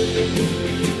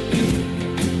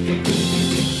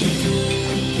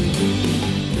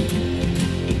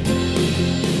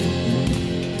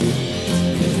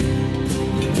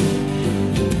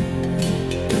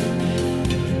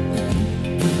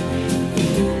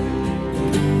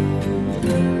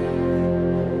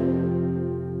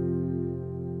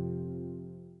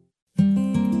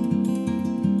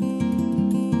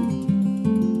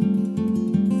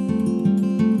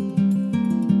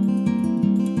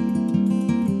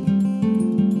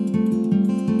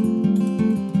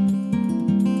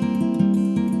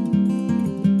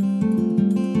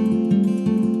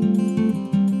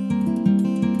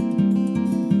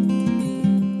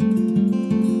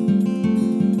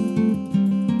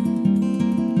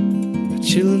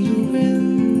chill in the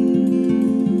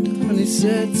wind, honey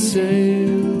set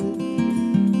sail.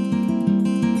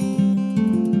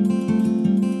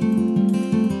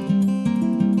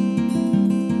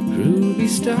 Ruby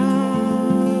stopped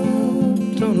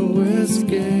on a west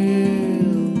gale.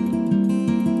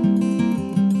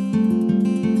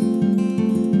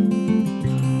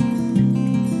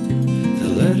 The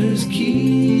letters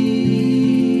keep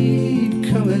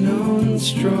coming on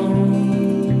strong.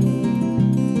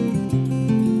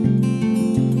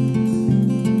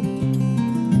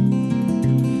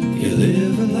 You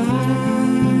live a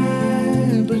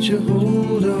lie, but you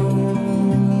hold on.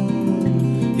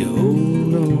 you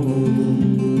hold on.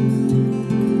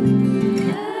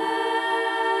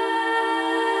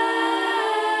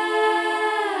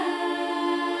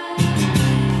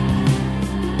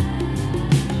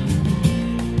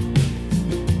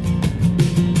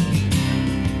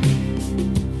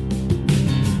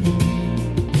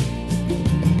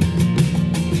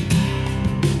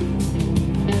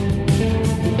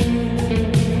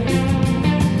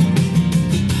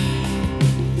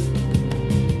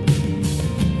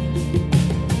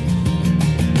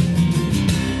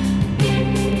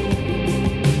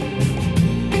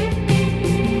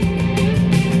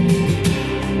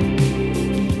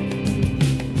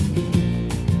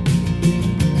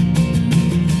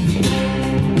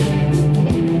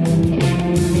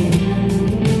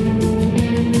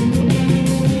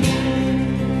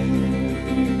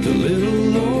 The little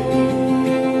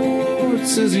Lord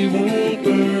says he won't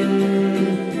burn.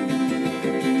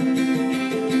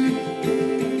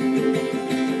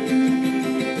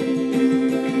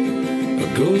 A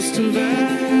ghost of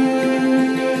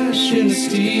ash in a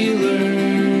stealer.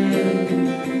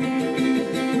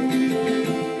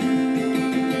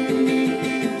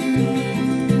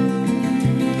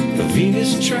 A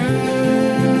Venus trapped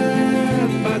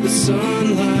by the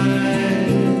sunlight.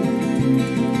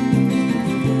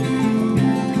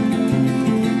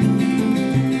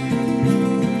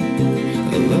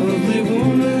 A lovely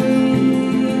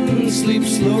woman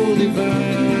sleeps slow